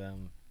 He's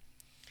one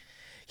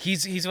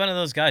of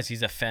those guys.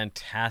 He's a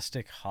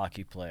fantastic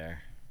hockey player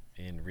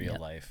in real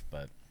life,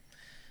 but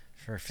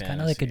for fantasy,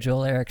 Kind of like a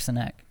Joel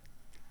Eriksson-ek.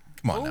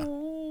 Come on now.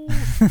 Ooh.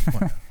 Come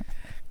on now.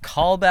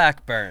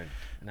 Callback burn.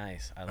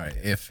 Nice. I All like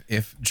right. it.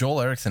 If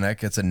Joel Eriksson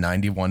Ek gets a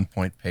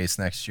 91-point pace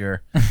next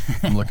year,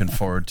 I'm looking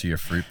forward to your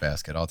fruit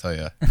basket. I'll tell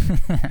you.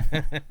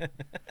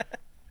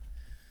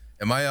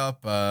 Am I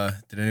up?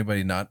 Did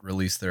anybody not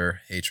release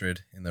their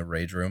hatred in the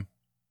rage room?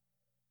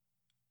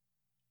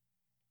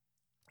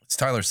 It's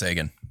Tyler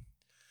Seguin.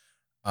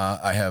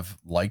 I have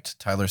liked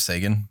Tyler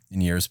Seguin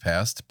in years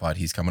past, but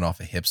he's coming off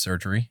a hip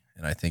surgery,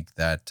 and I think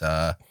that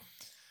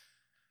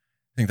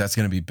that's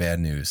going to be bad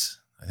news.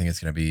 I think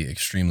it's going to be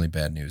extremely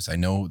bad news. I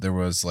know there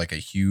was like a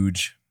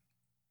huge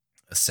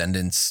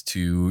ascendance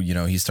to,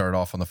 he started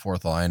off on the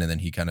fourth line and then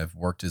he kind of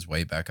worked his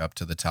way back up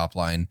to the top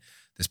line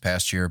this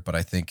past year. But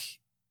I think,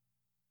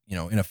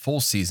 in a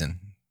full season,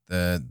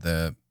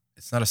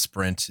 it's not a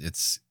sprint.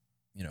 It's,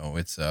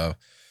 it's the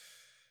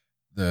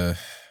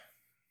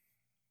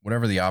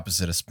whatever the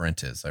opposite of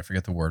sprint is. I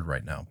forget the word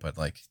right now, but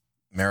like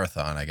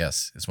marathon, I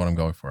guess, is what I'm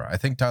going for. I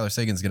think Tyler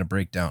Seguin's going to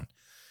break down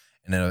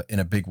in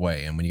a big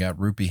way. And when you got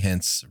Rupee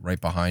Hintz right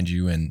behind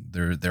you and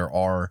there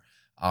are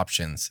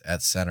options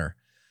at center,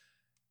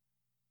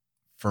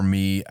 for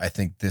me, I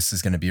think this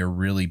is going to be a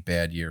really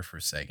bad year for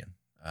Seguin.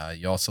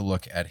 You also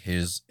look at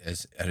his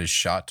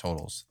shot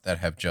totals that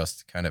have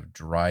just kind of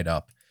dried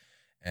up.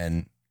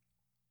 And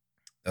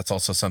that's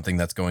also something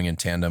that's going in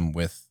tandem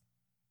with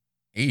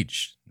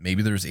age.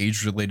 Maybe there's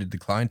age-related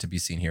decline to be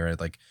seen here at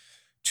like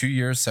 2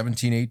 years,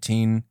 17,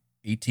 18,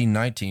 18,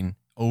 19,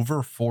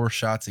 over 4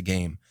 shots a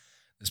game.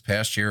 This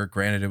past year,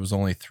 granted, it was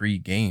only 3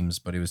 games,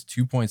 but it was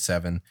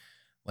 2.7.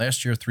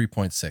 Last year,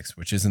 3.6,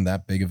 which isn't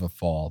that big of a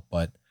fall,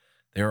 but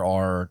there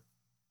are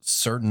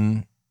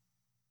certain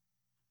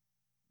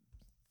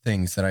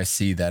things that I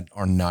see that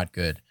are not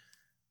good.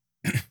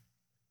 And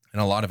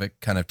a lot of it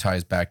kind of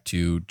ties back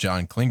to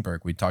John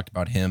Klingberg. We talked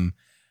about him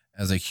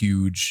as a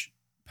huge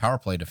power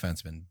play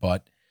defenseman,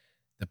 but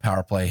the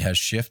power play has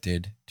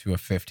shifted to a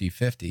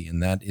 50-50,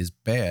 and that is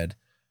bad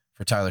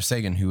for Tyler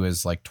Seguin, who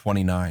is like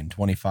 29,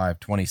 25,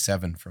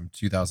 27 from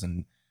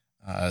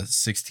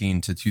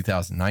 2016 to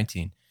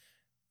 2019.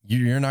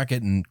 You're not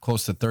getting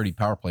close to 30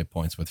 power play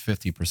points with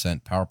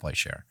 50% power play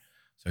share.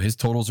 So his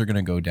totals are going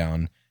to go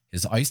down.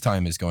 His ice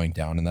time is going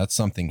down, and that's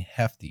something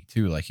hefty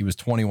too. Like he was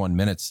 21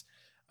 minutes,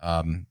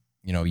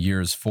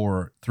 years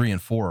 3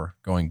 and 4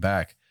 going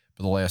back.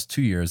 For the last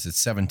 2 years, it's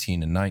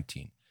 17 and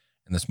 19.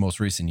 And this most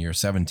recent year,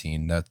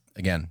 17, that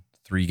again,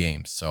 3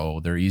 games.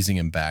 So they're easing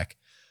him back.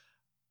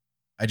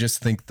 I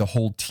just think the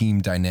whole team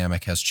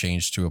dynamic has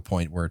changed to a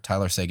point where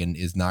Tyler Seguin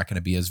is not going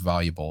to be as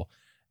valuable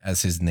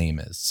as his name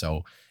is.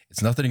 So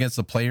it's nothing against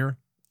the player.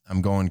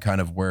 I'm going kind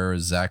of where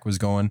Zach was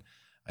going.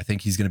 I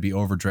think he's going to be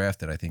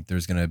overdrafted. I think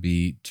there's going to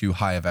be too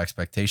high of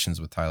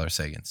expectations with Tyler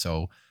Seguin.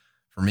 So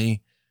for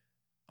me,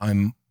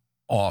 I'm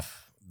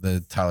off the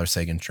Tyler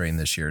Seguin train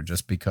this year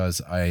just because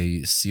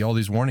I see all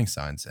these warning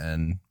signs.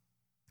 And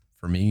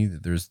for me,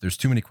 there's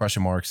too many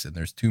question marks and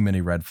there's too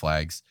many red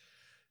flags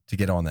to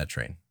get on that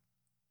train.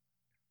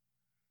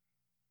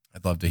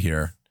 I'd love to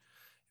hear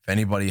if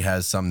anybody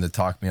has something to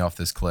talk me off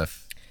this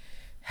cliff.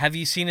 Have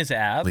you seen his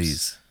abs?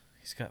 Please.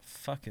 He's got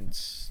fucking...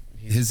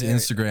 His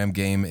Instagram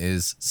game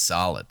is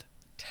solid.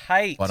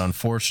 Tight. But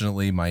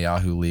unfortunately, my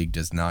Yahoo League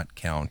does not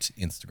count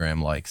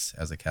Instagram likes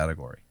as a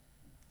category.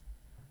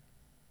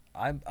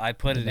 I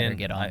put it in.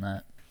 Get on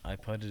that. I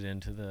put it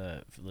into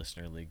the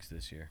listener leagues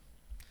this year.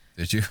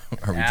 Did you?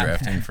 Are we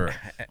drafting for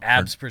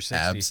abs per 60?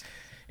 Abs?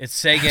 It's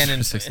Seguin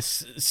and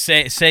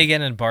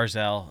Seguin and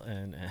Barzell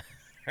and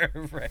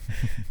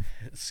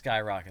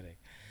skyrocketing.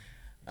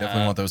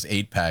 Definitely want those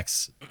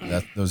 8-packs.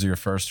 Those are your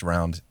first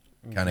round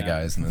kind of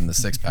guys, and then the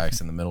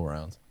 6-packs in the middle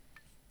rounds.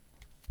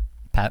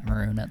 Pat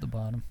Maroon at the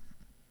bottom.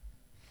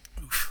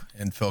 Oof.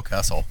 And Phil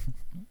Kessel.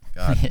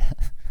 God. Yeah.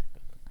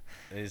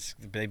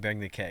 They bring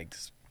the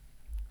kegs.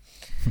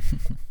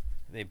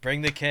 They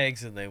bring the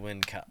kegs and they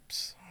win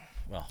cups.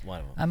 Well,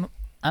 one of them.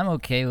 I'm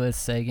okay with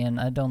Seguin.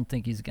 I don't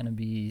think he's gonna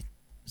be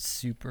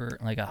super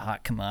like a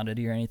hot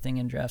commodity or anything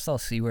in drafts. I'll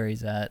see where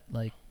he's at.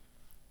 Like,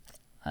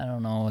 I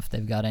don't know if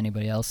they've got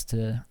anybody else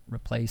to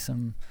replace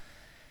him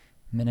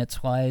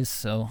minutes wise,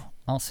 so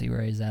I'll see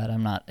where he's at.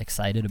 I'm not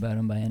excited about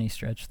him by any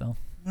stretch though.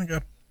 I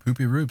got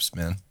Poopy Roops,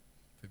 man.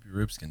 Poopy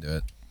Roops can do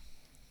it.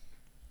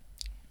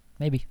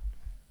 Maybe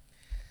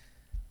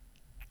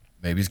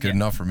he's good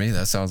enough for me.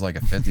 That sounds like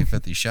a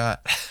 50-50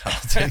 shot.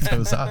 I'll take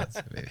those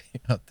odds, baby.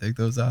 I'll take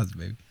those odds,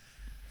 baby.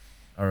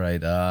 All right,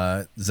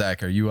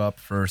 Zach, are you up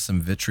for some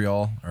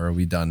vitriol, or are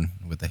we done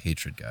with the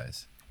hatred,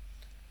 guys?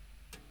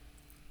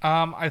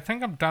 I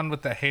think I'm done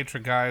with the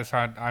hatred, guys.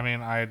 I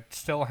mean, I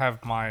still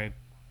have my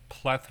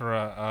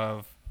plethora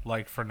of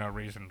like for no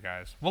reason,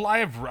 guys. Well, I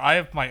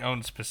have my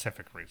own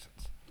specific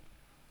reasons.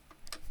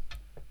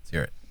 Let's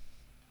hear it.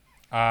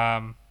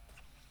 All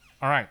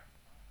right.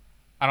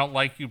 I don't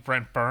like you,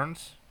 Brent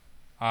Burns.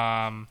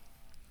 Brent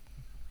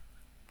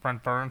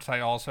Burns, I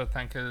also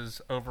think is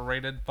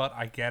overrated, but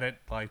I get it.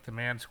 Like, the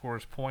man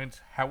scores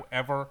points.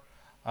 However,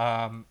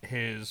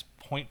 his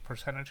point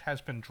percentage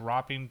has been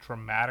dropping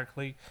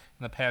dramatically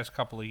in the past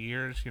couple of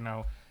years.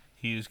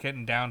 He's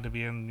getting down to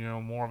being,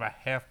 more of a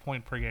half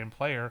point per game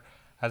player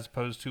as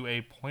opposed to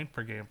a point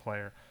per game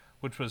player,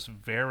 which was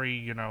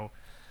very,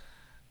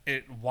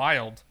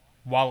 wild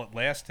while it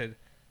lasted.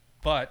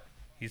 But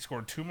he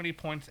scored too many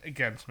points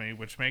against me,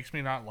 which makes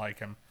me not like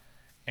him.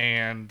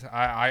 And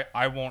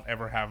I won't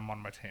ever have him on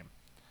my team.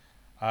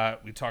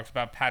 We talked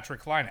about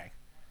Patrick Laine.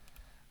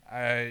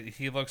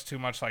 He looks too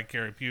much like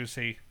Gary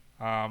Busey.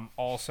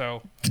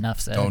 Also,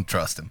 Enough said. Don't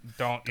trust him.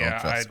 Trust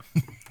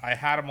him. I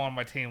had him on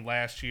my team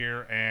last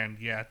year, and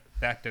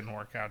that didn't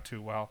work out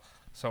too well.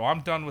 So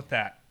I'm done with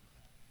that.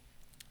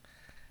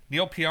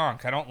 Neil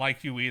Pionk, I don't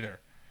like you either.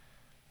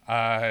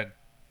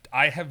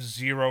 I have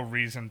zero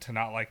reason to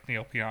not like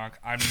Neil Pionk.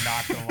 I'm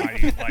not gonna lie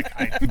to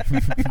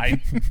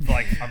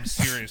you. I'm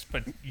serious.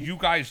 But you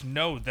guys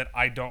know that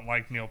I don't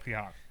like Neil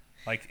Pionk.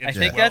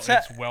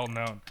 It's well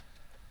known.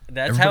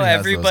 That's Everybody how has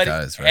everybody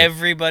those guys, right?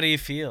 everybody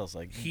feels.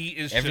 Like He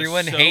is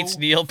everyone just hates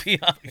Neil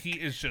Pionk. He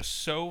is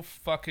just so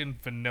fucking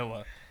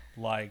vanilla.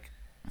 Like,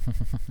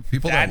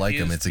 People that That like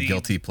him, is it's a the-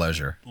 guilty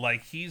pleasure.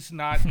 like he's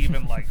not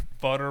even like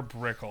butter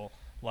brickle.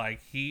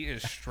 Like, he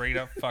is straight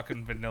up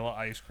fucking vanilla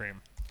ice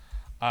cream.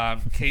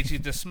 Casey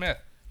DeSmith,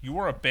 you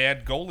are a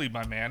bad goalie,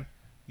 my man.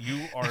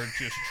 You are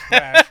just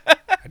trash.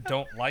 I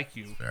don't like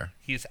you. Fair.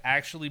 He's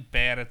actually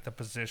bad at the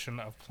position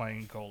of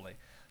playing goalie.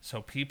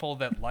 So people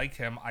that like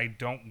him, I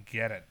don't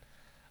get it.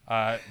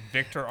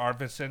 Victor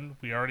Arvidsson,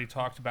 we already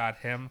talked about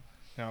him,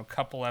 a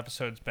couple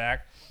episodes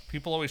back.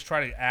 People always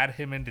try to add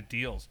him into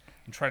deals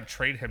and try to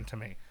trade him to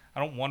me. I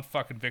don't want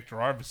fucking Victor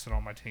Arvidsson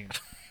on my team.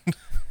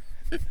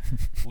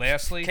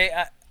 Lastly,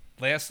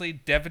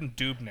 Devin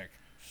Dubnyk.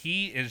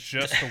 He is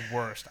just the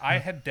worst. I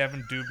had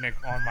Devin Dubnyk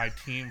on my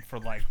team for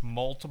like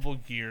multiple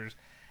years,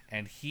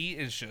 and he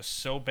is just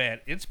so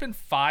bad. It's been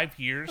 5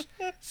 years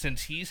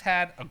since he's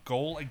had a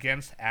goal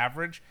against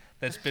average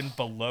that's been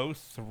below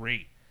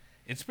 3.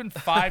 It's been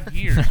 5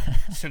 years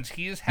since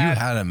he has You had,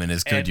 had him in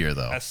his good year,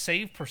 though. a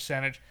save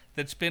percentage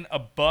that's been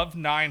above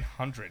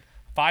 900.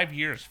 5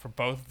 years for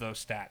both of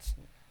those stats.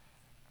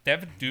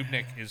 Devin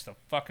Dubnyk is the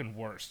fucking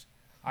worst.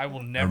 I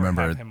will never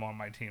have him on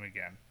my team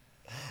again.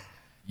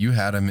 You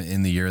had him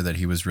in the year that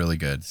he was really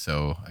good.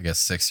 So I guess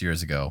 6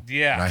 years ago.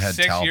 Yeah, And I had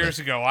 6 Talbot. years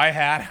ago, I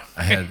had him.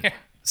 I had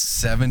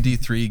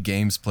 73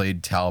 games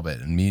played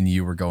Talbot, and me and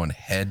you were going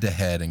head to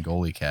head in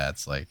goalie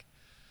cats. Like,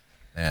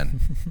 man,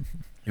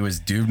 it was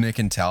Dubnyk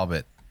and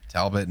Talbot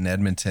in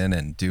Edmonton,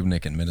 and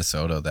Dubnyk in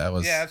Minnesota. That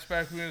was that's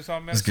back when he was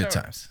on it was Minnesota.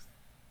 good times.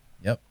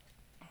 Yep.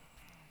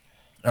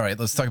 All right,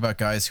 let's talk about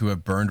guys who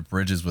have burned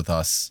bridges with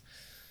us.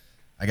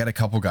 I got a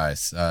couple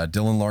guys,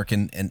 Dylan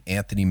Larkin and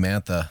Anthony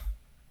Mantha.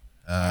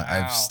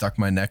 I've stuck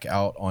my neck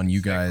out on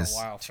you guys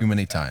too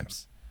many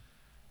times.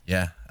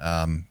 Yeah.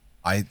 And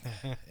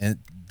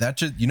that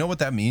just, you know what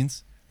that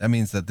means? That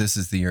means that this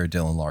is the year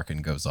Dylan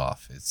Larkin goes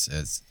off.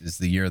 It's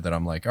the year that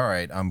I'm like, all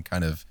right, I'm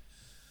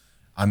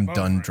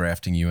done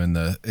drafting you in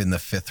the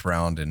fifth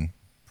round and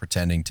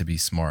pretending to be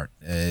smart.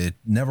 It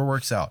never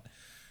works out.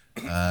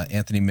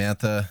 Anthony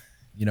Mantha,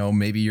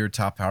 maybe your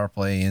top power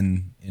play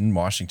in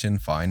Washington,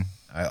 fine.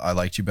 I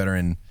liked you better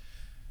in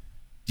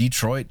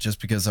Detroit just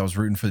because I was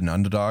rooting for an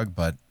underdog,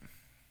 but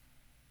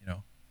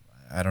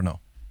I don't know.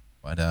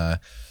 But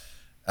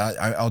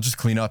I'll just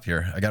clean up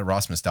here. I got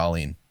Rasmus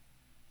Dahlin.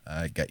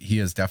 He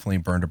has definitely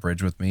burned a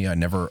bridge with me. I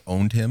never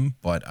owned him,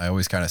 but I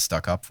always kind of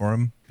stuck up for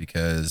him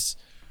because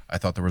I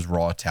thought there was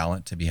raw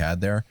talent to be had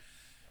there.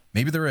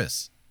 Maybe there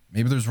is.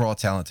 Maybe there's raw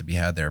talent to be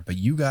had there, but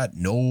you got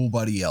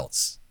nobody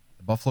else.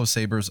 The Buffalo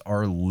Sabres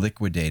are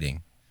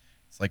liquidating.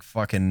 It's like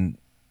fucking,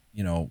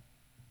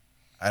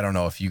 I don't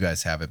know if you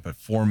guys have it, but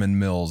Foreman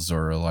Mills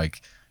or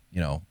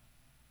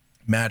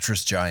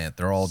Mattress Giant,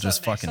 they're all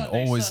just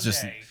always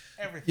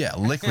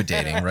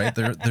liquidating, right?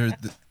 They're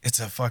it's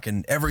a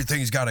fucking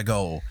everything's got to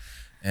go.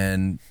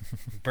 And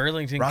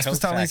Burlington Rasmus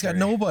Coat Dahlin got Factory.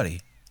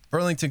 nobody.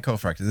 Burlington Coat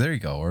Factory, there you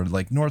go. Or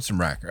like Nordstrom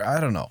Rack, or I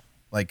don't know.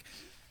 Like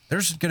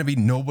there's going to be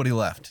nobody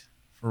left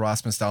for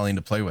Rasmus Dahlin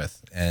to play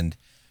with. And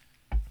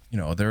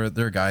there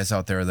are guys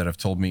out there that have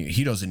told me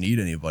he doesn't need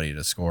anybody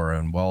to score.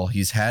 And well,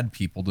 he's had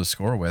people to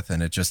score with,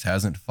 and it just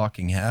hasn't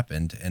fucking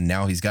happened. And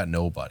now he's got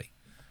nobody.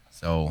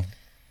 So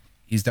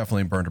he's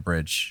definitely burned a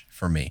bridge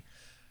for me.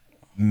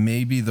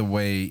 Maybe the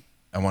way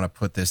I want to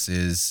put this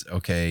is,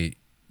 okay,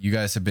 you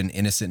guys have been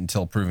innocent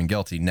until proven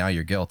guilty. Now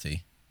you're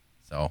guilty.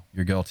 So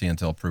you're guilty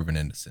until proven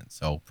innocent.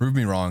 So prove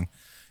me wrong,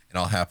 and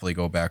I'll happily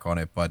go back on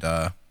it. But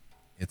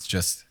it's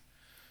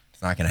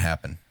not going to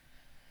happen.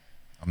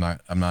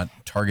 I'm not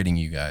targeting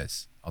you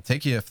guys. I'll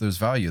take you if there's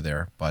value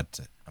there, but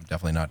I'm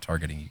definitely not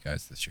targeting you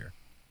guys this year.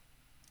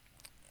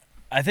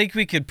 I think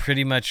we could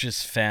pretty much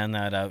just fan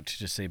that out to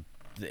just say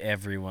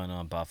everyone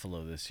on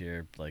Buffalo this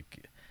year.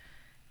 Like,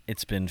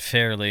 it's been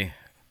fairly.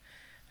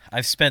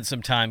 I've spent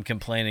some time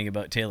complaining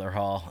about Taylor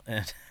Hall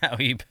and how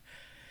he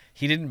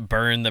didn't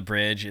burn the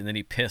bridge, and then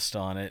he pissed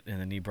on it,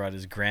 and then he brought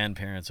his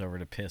grandparents over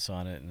to piss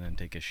on it and then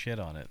take a shit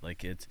on it.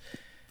 Like,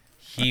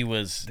 he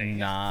was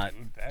not.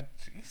 Dude, that,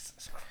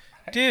 Jesus Christ.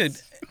 Dude,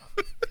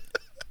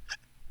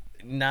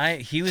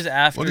 He was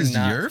after What does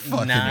your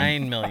fucking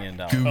 $9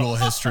 million. Google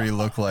history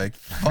look like?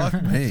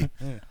 Fuck me.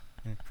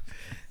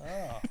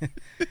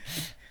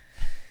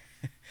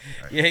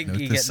 Yeah, Note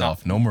you this get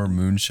off. No more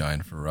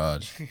moonshine for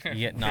Raj. you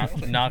get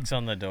knocks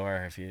on the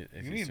door if you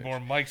need search. more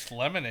Mike's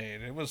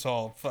Lemonade. It was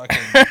all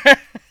fucking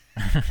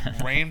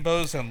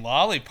rainbows and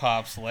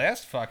lollipops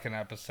last fucking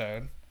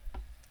episode.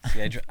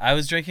 See, I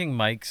was drinking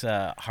Mike's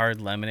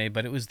hard lemonade,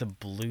 but it was the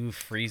blue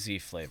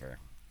freezy flavor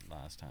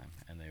last time,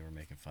 and they were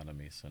making fun of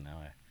me. So now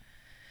I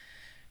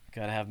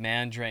gotta have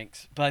man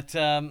drinks. But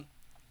Gotta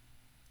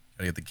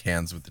get the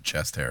cans with the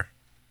chest hair.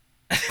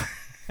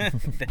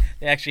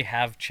 they actually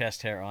have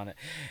chest hair on it.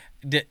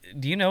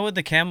 Do you know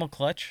the camel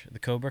clutch, the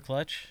cobra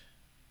clutch?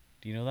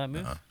 Do you know that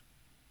move?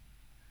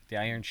 The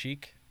Iron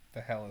Sheik? The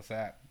hell is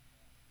that?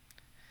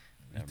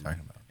 What are you talking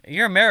about?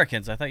 You're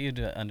Americans. I thought you'd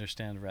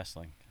understand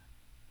wrestling.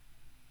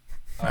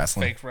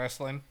 Wrestling. Fake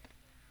wrestling?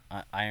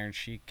 Iron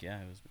Sheik,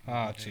 yeah. It was.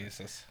 Oh,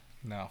 Jesus.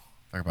 No.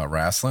 Talk about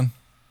wrestling?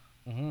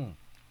 Mm-hmm.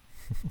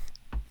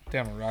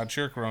 Damn it, Rod.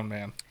 You're a grown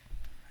man.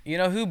 You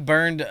know who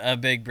burned a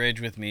big bridge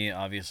with me?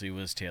 Obviously,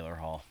 was Taylor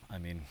Hall. I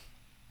mean,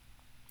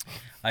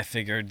 I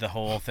figured the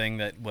whole thing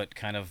that what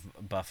kind of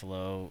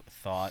Buffalo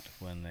thought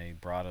when they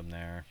brought him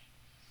there.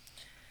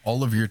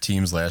 All of your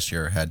teams last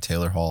year had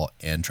Taylor Hall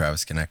and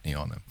Travis Konechny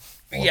on them.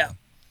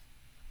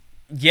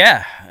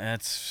 Yeah,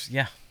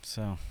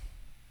 so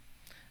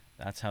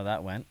that's how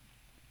that went.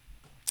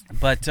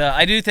 But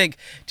I do think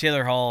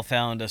Taylor Hall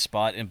found a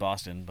spot in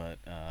Boston, but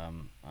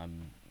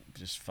I'm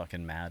just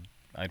fucking mad.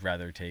 I'd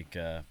rather take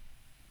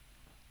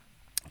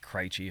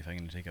Krejci if I'm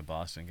going to take a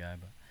Boston guy.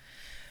 But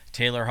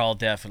Taylor Hall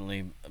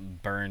definitely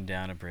burned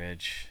down a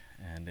bridge,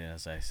 and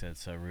as I said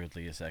so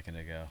rudely a second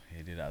ago,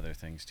 he did other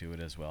things to it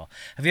as well.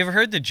 Have you ever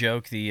heard the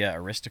joke, the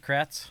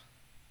aristocrats?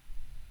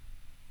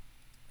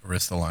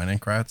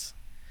 Aristolinencrats?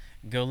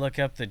 Go look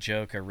up the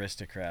joke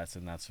aristocrats,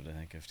 and that's what I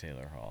think of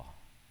Taylor Hall.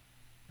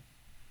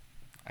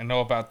 I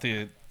know about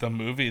the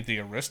movie The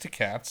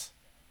Aristocats.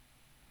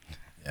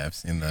 Yeah, I've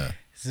seen the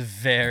It's a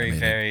very,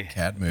 very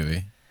cat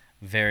movie.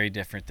 very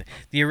different thing.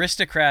 The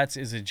Aristocrats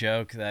is a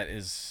joke that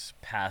is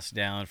passed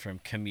down from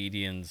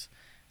comedians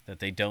that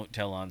they don't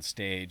tell on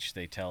stage,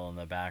 they tell in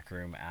the back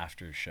room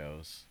after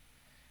shows.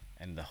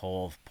 And the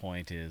whole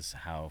point is,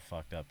 how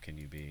fucked up can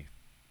you be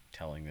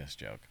telling this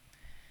joke?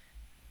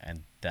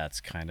 And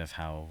that's kind of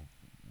how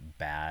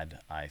bad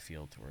I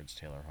feel towards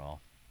Taylor Hall.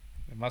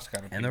 It must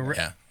gotta be. And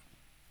Yeah.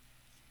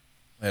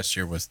 Last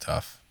year was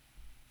tough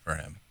for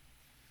him.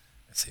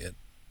 I see it.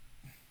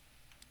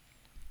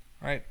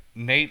 All right,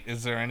 Nate,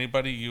 is there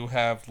anybody you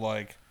have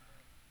like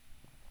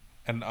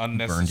an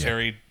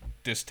unnecessary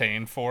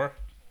disdain for?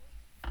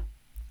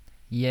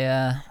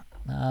 Yeah.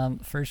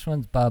 First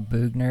one's Bob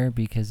Bugner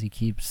because he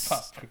keeps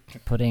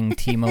putting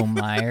Timo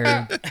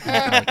Meyer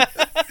at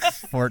like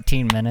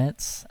 14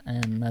 minutes,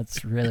 and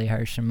that's really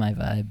harsh in my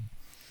vibe.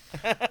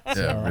 Yeah,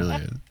 So, it really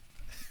is.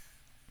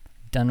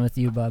 Done with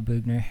you, Bob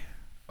Bugner.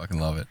 Fucking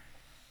love it.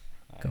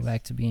 Go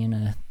back to being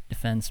a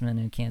defenseman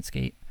who can't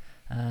skate.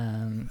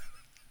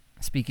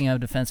 Speaking of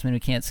defensemen who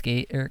can't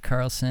skate, Erik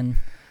Karlsson.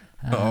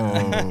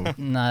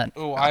 Not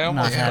Oh, I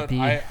almost not put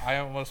happy. I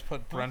almost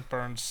put Brent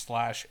Burns /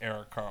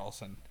 Erik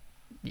Karlsson,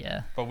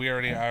 Yeah. but I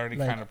already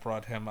Like- kind of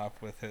brought him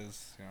up with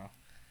his, you know.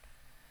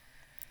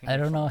 I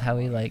don't know how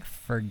he like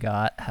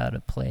forgot how to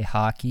play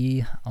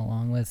hockey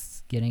along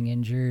with getting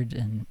injured,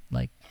 and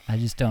like I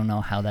just don't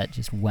know how that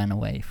just went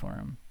away for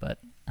him, but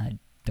I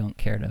don't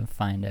care to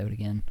find out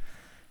again.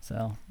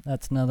 So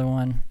that's another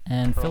one.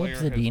 And Philip Curlier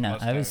his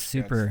Zadina, I was mustache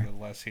super gets, the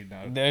less he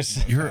knows. There's-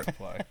 knows how You're- to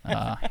play.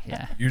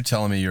 yeah, You're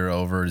telling me you're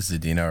over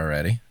Zadina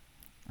already?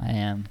 I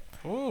am.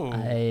 Ooh.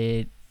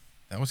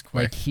 That was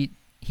quick. Like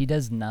he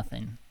does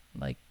nothing.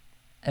 Like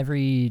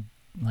every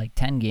like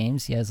 10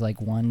 games he has like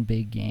one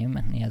big game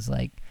and he has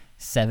like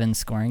 7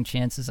 scoring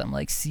chances. I'm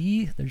like,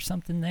 see, there's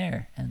something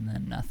there, and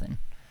then nothing.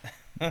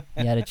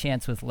 He had a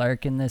chance with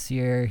Larkin this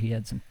year. He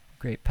had some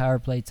great power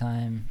play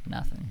time.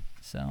 Nothing.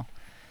 So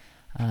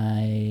I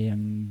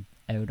am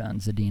out on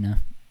Zadina.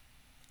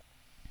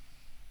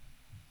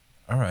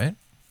 All right.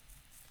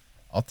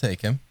 I'll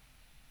take him.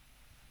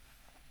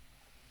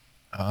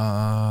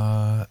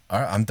 All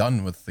right, I'm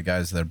done with the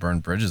guys that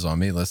burned bridges on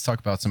me. Let's talk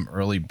about some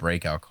early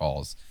breakout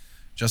calls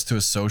just to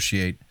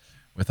associate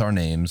with our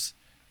names.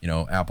 You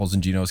know, Apples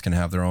and Ginos can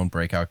have their own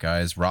breakout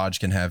guys. Raj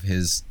can have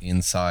his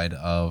inside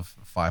of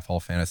 5-Hole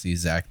Fantasy.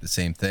 Zach, the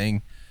same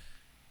thing.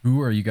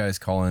 Who are you guys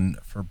calling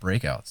for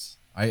breakouts?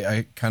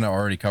 I kind of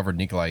already covered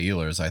Nikolai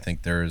Ehlers. I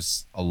think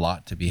there's a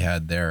lot to be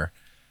had there.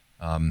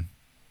 So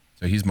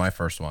he's my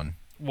first one.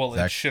 Well,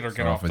 Zach, it's shit or get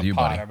start off with the you,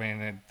 pot. buddy. I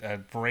mean, a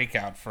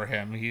breakout for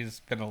him.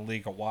 He's been in the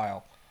league a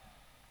while.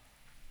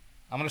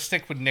 I'm going to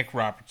stick with Nick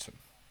Robertson.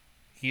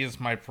 He is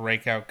my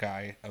breakout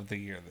guy of the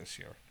year this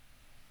year.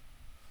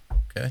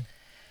 Okay.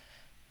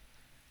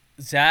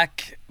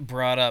 Zach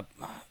brought up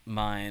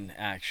mine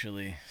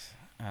actually,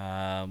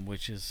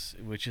 which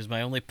is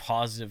my only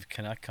positive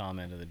Canuck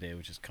comment of the day,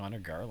 which is Connor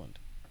Garland.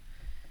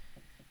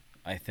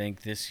 I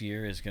think this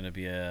year is going to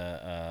be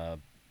a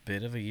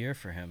bit of a year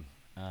for him.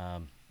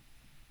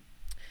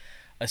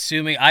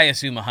 I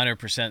assume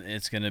 100%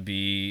 it's going to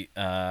be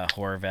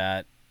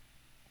Horvat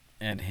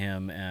and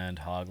him and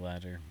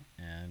Hoglander,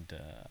 and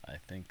I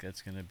think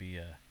it's going to be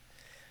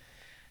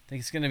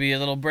a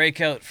little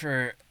breakout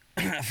for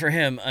for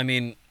him. I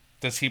mean,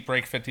 Does he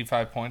break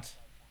 55 points?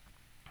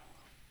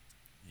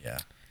 Yeah.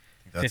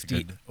 I think that's 50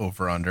 a good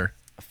over-under.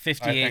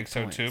 58 I think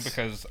so points. too,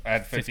 because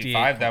at 58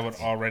 55, that would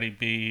points. already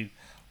be.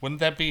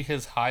 Wouldn't that be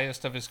his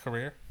highest of his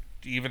career?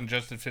 Even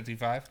just at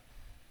 55?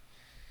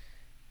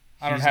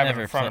 I don't He's have it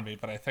never in front of me,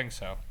 but I think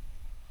so.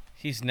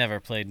 He's never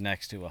played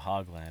next to a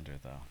Hoglander,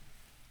 though.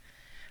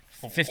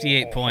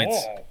 58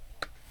 points. Oh.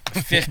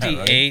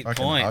 58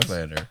 Fucking points.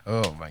 Hoglander.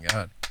 Oh my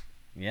god.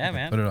 Yeah,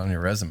 man. Put it on your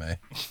resume.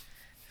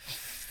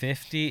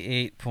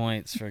 58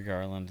 points for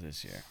Garland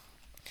this year.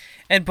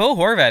 And Bo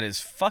Horvat is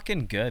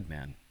fucking good,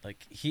 man.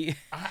 Like,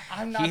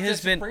 I'm not he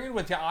has been- disagreeing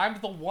with you. I'm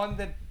the one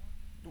that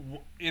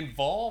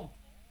involved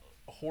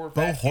Horvat.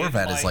 Bo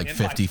Horvat is like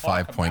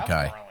 55-point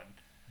guy.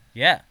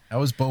 Yeah.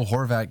 How is Bo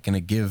Horvat going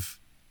to give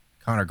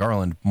Connor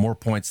Garland more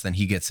points than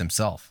he gets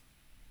himself?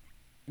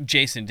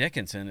 Jason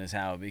Dickinson is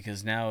how,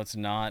 because now it's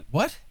not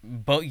What?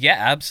 Yeah,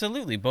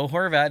 absolutely. Bo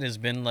Horvat has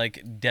been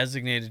like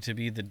designated to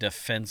be the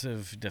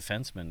defensive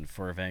defenseman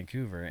for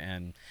Vancouver,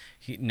 and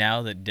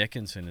now that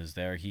Dickinson is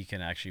there, he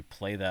can actually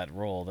play that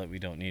role that we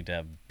don't need to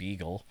have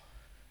Beagle.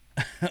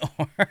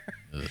 Or,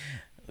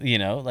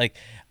 like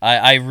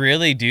I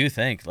really do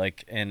think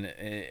like, and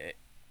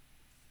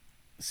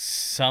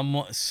some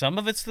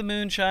of it's the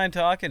moonshine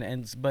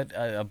talking, but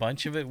a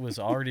bunch of it was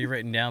already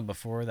written down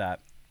before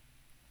that.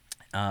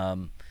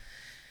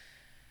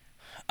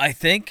 I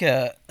think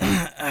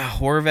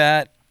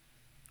Horvat,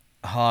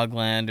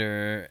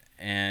 Hoglander,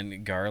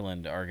 and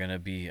Garland are going to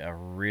be a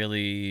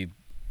really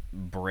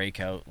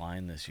breakout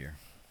line this year,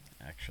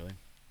 actually.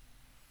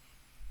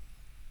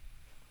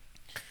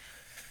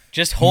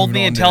 Just hold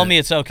Moving me on and to- tell me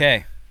it's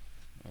okay.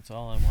 That's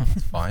all I want.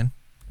 It's fine.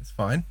 It's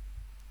fine.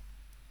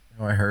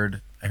 I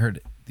heard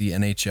the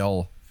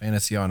NHL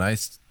Fantasy on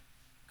Ice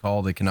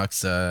call the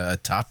Canucks a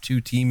top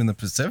 2 team in the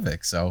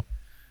Pacific. So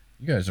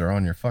you guys are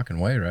on your fucking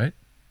way, right?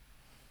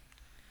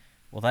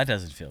 Well, that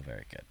doesn't feel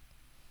very good.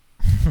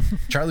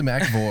 Charlie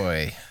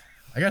McAvoy.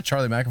 I got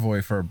Charlie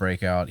McAvoy for a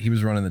breakout. He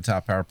was running the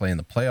top power play in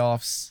the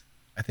playoffs.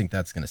 I think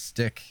that's going to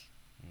stick.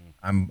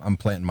 I'm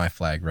planting my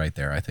flag right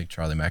there. I think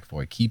Charlie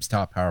McAvoy keeps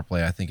top power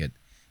play. I think it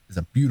is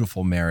a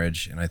beautiful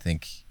marriage, and I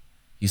think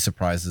he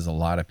surprises a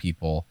lot of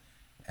people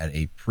at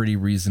a pretty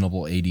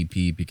reasonable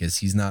ADP because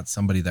he's not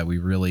somebody that we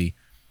really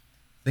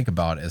think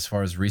about as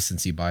far as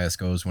recency bias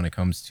goes when it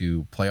comes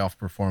to playoff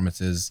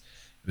performances.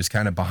 It was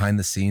kind of behind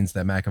the scenes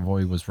that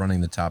McAvoy was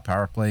running the top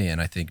power play, and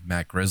I think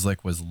Matt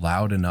Grzelcyk was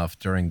loud enough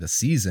during the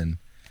season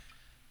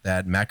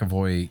that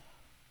McAvoy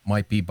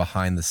might be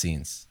behind the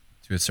scenes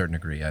to a certain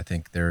degree. I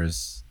think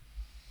there's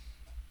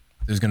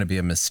going to be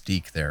a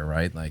mystique there,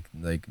 right? Like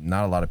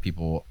not a lot of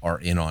people are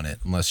in on it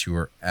unless you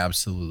are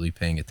absolutely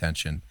paying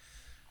attention.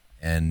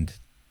 And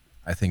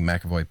I think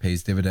McAvoy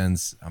pays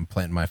dividends. I'm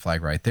planting my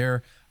flag right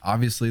there.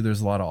 Obviously,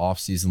 there's a lot of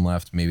offseason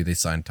left. Maybe they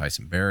signed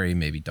Tyson Barrie,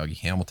 maybe Dougie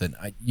Hamilton.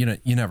 You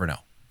never know.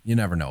 You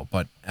never know.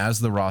 But as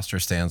the roster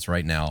stands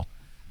right now,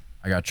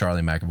 I got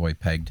Charlie McAvoy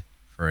pegged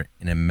for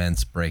an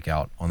immense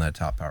breakout on that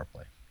top power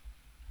play.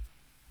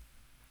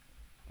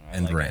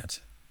 And like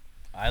Durant.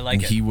 I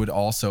like it. He would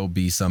also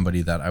be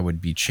somebody that I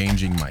would be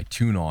changing my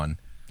tune on.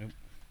 Nope.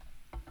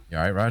 You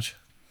all right, Raj?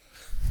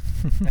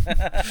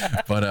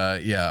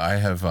 But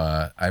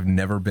yeah, I've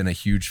never been a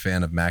huge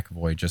fan of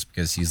McAvoy just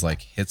because he's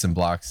like hits and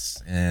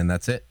blocks and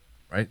that's it,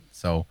 right?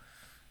 So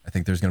I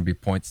think there's going to be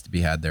points to be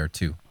had there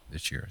too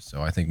this year.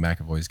 So I think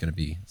McAvoy is going to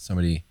be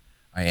somebody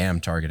I am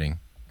targeting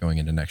going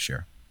into next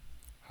year.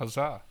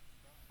 Huzzah.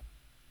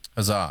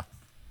 Huzzah.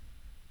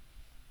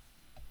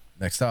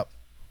 Next up.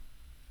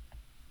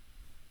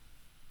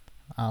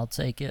 I'll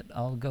take it.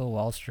 I'll go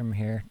Wallstrom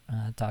here.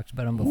 Talked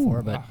about him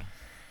before, but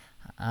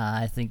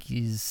I think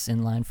he's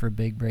in line for a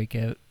big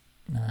breakout.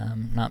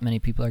 Not many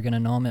people are going to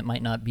know him. It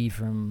might not be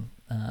from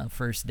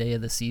first day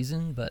of the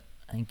season, but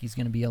I think he's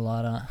going to be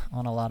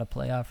on a lot of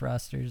playoff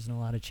rosters and a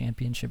lot of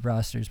championship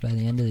rosters by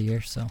the end of the year.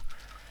 So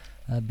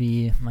that'd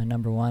be my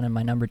number 1, and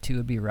my number 2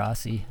 would be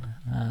Rossi.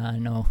 I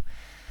know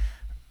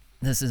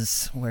this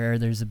is where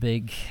there's a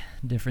big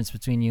difference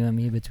between you and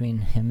me, between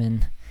him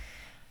and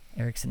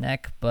Eriksson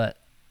Ek, but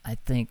I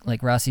think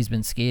like Rossi's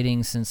been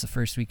skating since the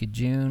first week of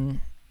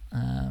June.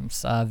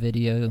 Saw a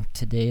video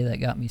today that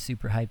got me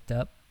super hyped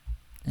up.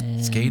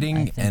 And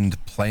Skating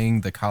and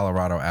playing the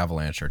Colorado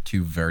Avalanche are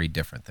 2 very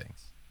different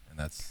things. And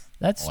that's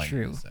all I need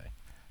true. to say.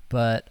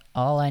 But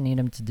all I need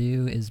him to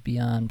do is be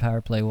on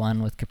power play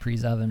 1 with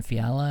Kaprizov and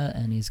Fiala,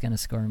 and he's going to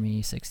score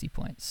me 60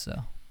 points. So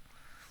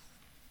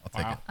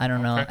I'll take it. I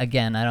don't know. Okay.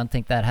 Again, I don't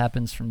think that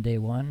happens from day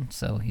 1,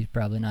 so he's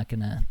probably not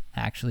going to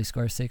actually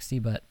score 60,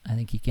 but I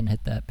think he can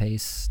hit that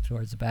pace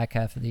towards the back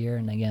half of the year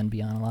and, again,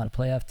 be on a lot of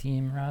playoff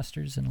team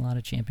rosters and a lot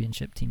of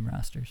championship team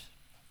rosters.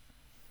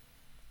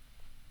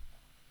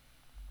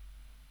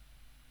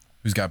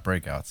 Who's got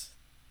breakouts?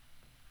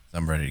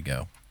 I'm ready to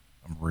go.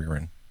 I'm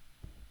rearing.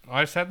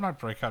 I said my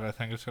breakout. I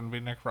think it's going to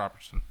be Nick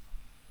Robertson.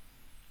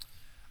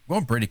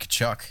 going Brady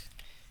Kachuk.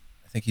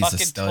 I think he's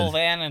Fucking a stud.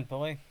 Tolvanen,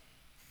 boy.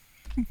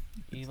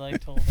 Eli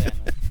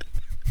Tolvanen.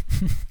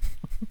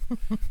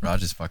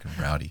 Raj is fucking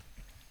rowdy.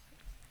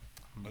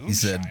 He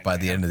said by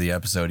the end of the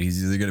episode,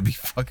 he's either going to be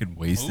fucking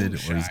wasted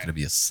or he's going to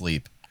be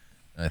asleep.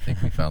 And I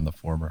think we found the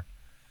former.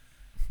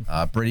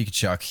 Brady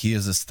Kachuk, he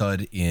is a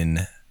stud in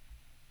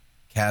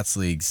Cats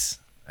leagues.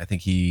 I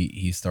think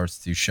he starts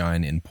to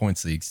shine in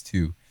points leagues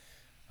too.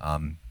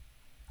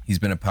 He's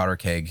been a powder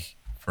keg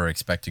for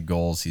expected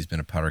goals. He's been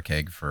a powder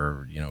keg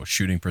for,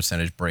 shooting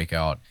percentage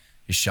breakout.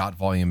 His shot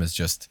volume is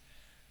just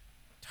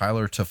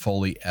Tyler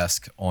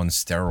Toffoli-esque on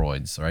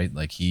steroids, right?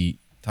 Like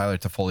Tyler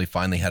Toffoli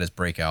finally had his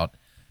breakout,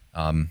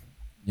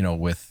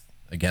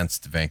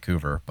 against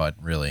Vancouver, I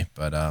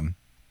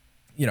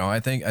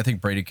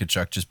think Brady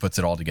Kachuk just puts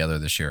it all together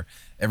this year.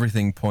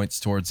 Everything points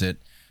towards it.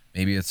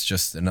 Maybe it's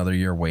just another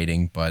year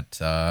waiting,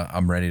 but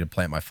I'm ready to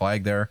plant my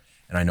flag there.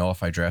 And I know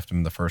if I draft him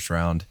in the first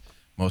round,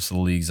 most of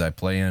the leagues I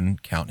play in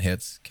count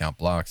hits, count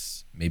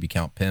blocks, maybe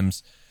count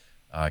PIMs,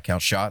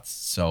 count shots.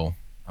 So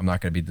I'm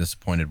not going to be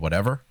disappointed,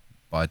 whatever.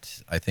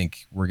 But I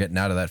think we're getting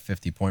out of that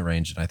 50-point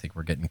range, and I think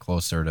we're getting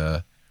closer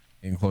to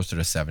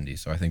 70.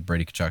 So I think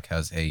Brady Kachuk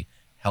has a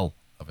hell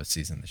of a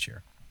season this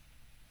year.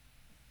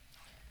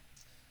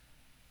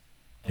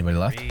 Anybody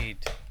left?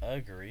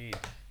 Agreed.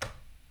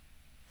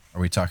 Are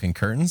we talking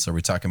curtains? Or are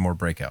we talking more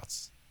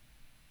breakouts?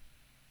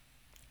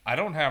 I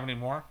don't have any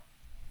more.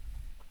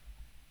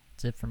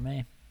 That's it for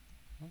me.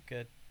 I'm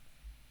good.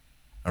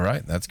 All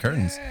right, that's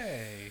curtains.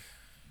 Yay.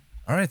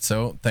 All right,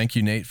 so thank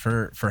you, Nate,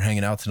 for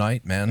hanging out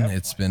tonight, man. Yep.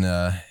 It's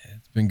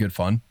been good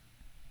fun.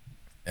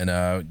 And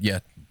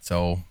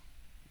so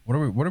what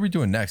are we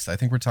doing next? I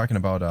think we're talking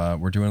about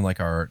we're doing like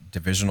our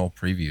divisional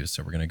previews.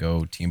 So we're gonna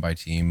go team by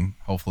team.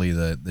 Hopefully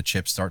the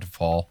chips start to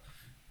fall.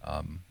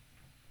 We're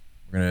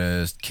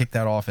gonna kick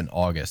that off in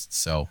August.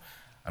 So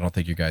I don't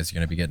think you guys are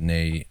gonna be getting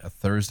a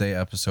Thursday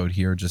episode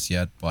here just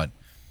yet, but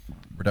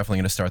we're definitely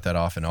gonna start that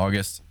off in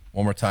August.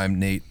 One more time,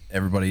 Nate,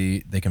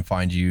 everybody, they can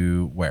find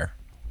you where?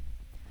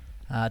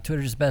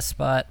 Twitter's best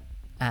spot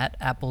at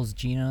Apple's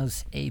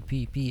Ginos,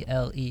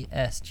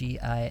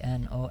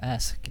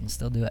 APPLESGINOS. Can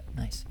still do it.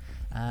 Nice.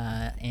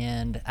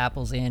 And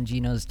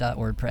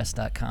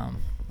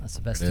applesandginos.wordpress.com. That's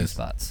the best two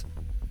spots.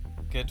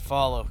 Good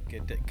follow.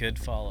 Good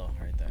follow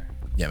right there.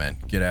 Yeah, man,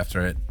 get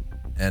after it.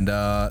 And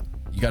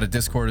you got a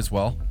Discord as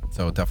well,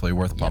 so definitely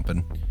worth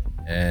pumping.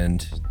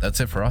 And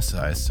that's it for us,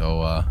 guys.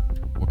 So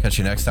we'll catch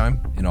you next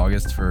time in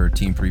August for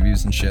team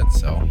previews and shit.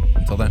 So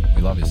until then,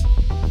 we love you.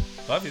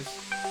 Love you.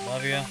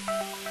 Love you.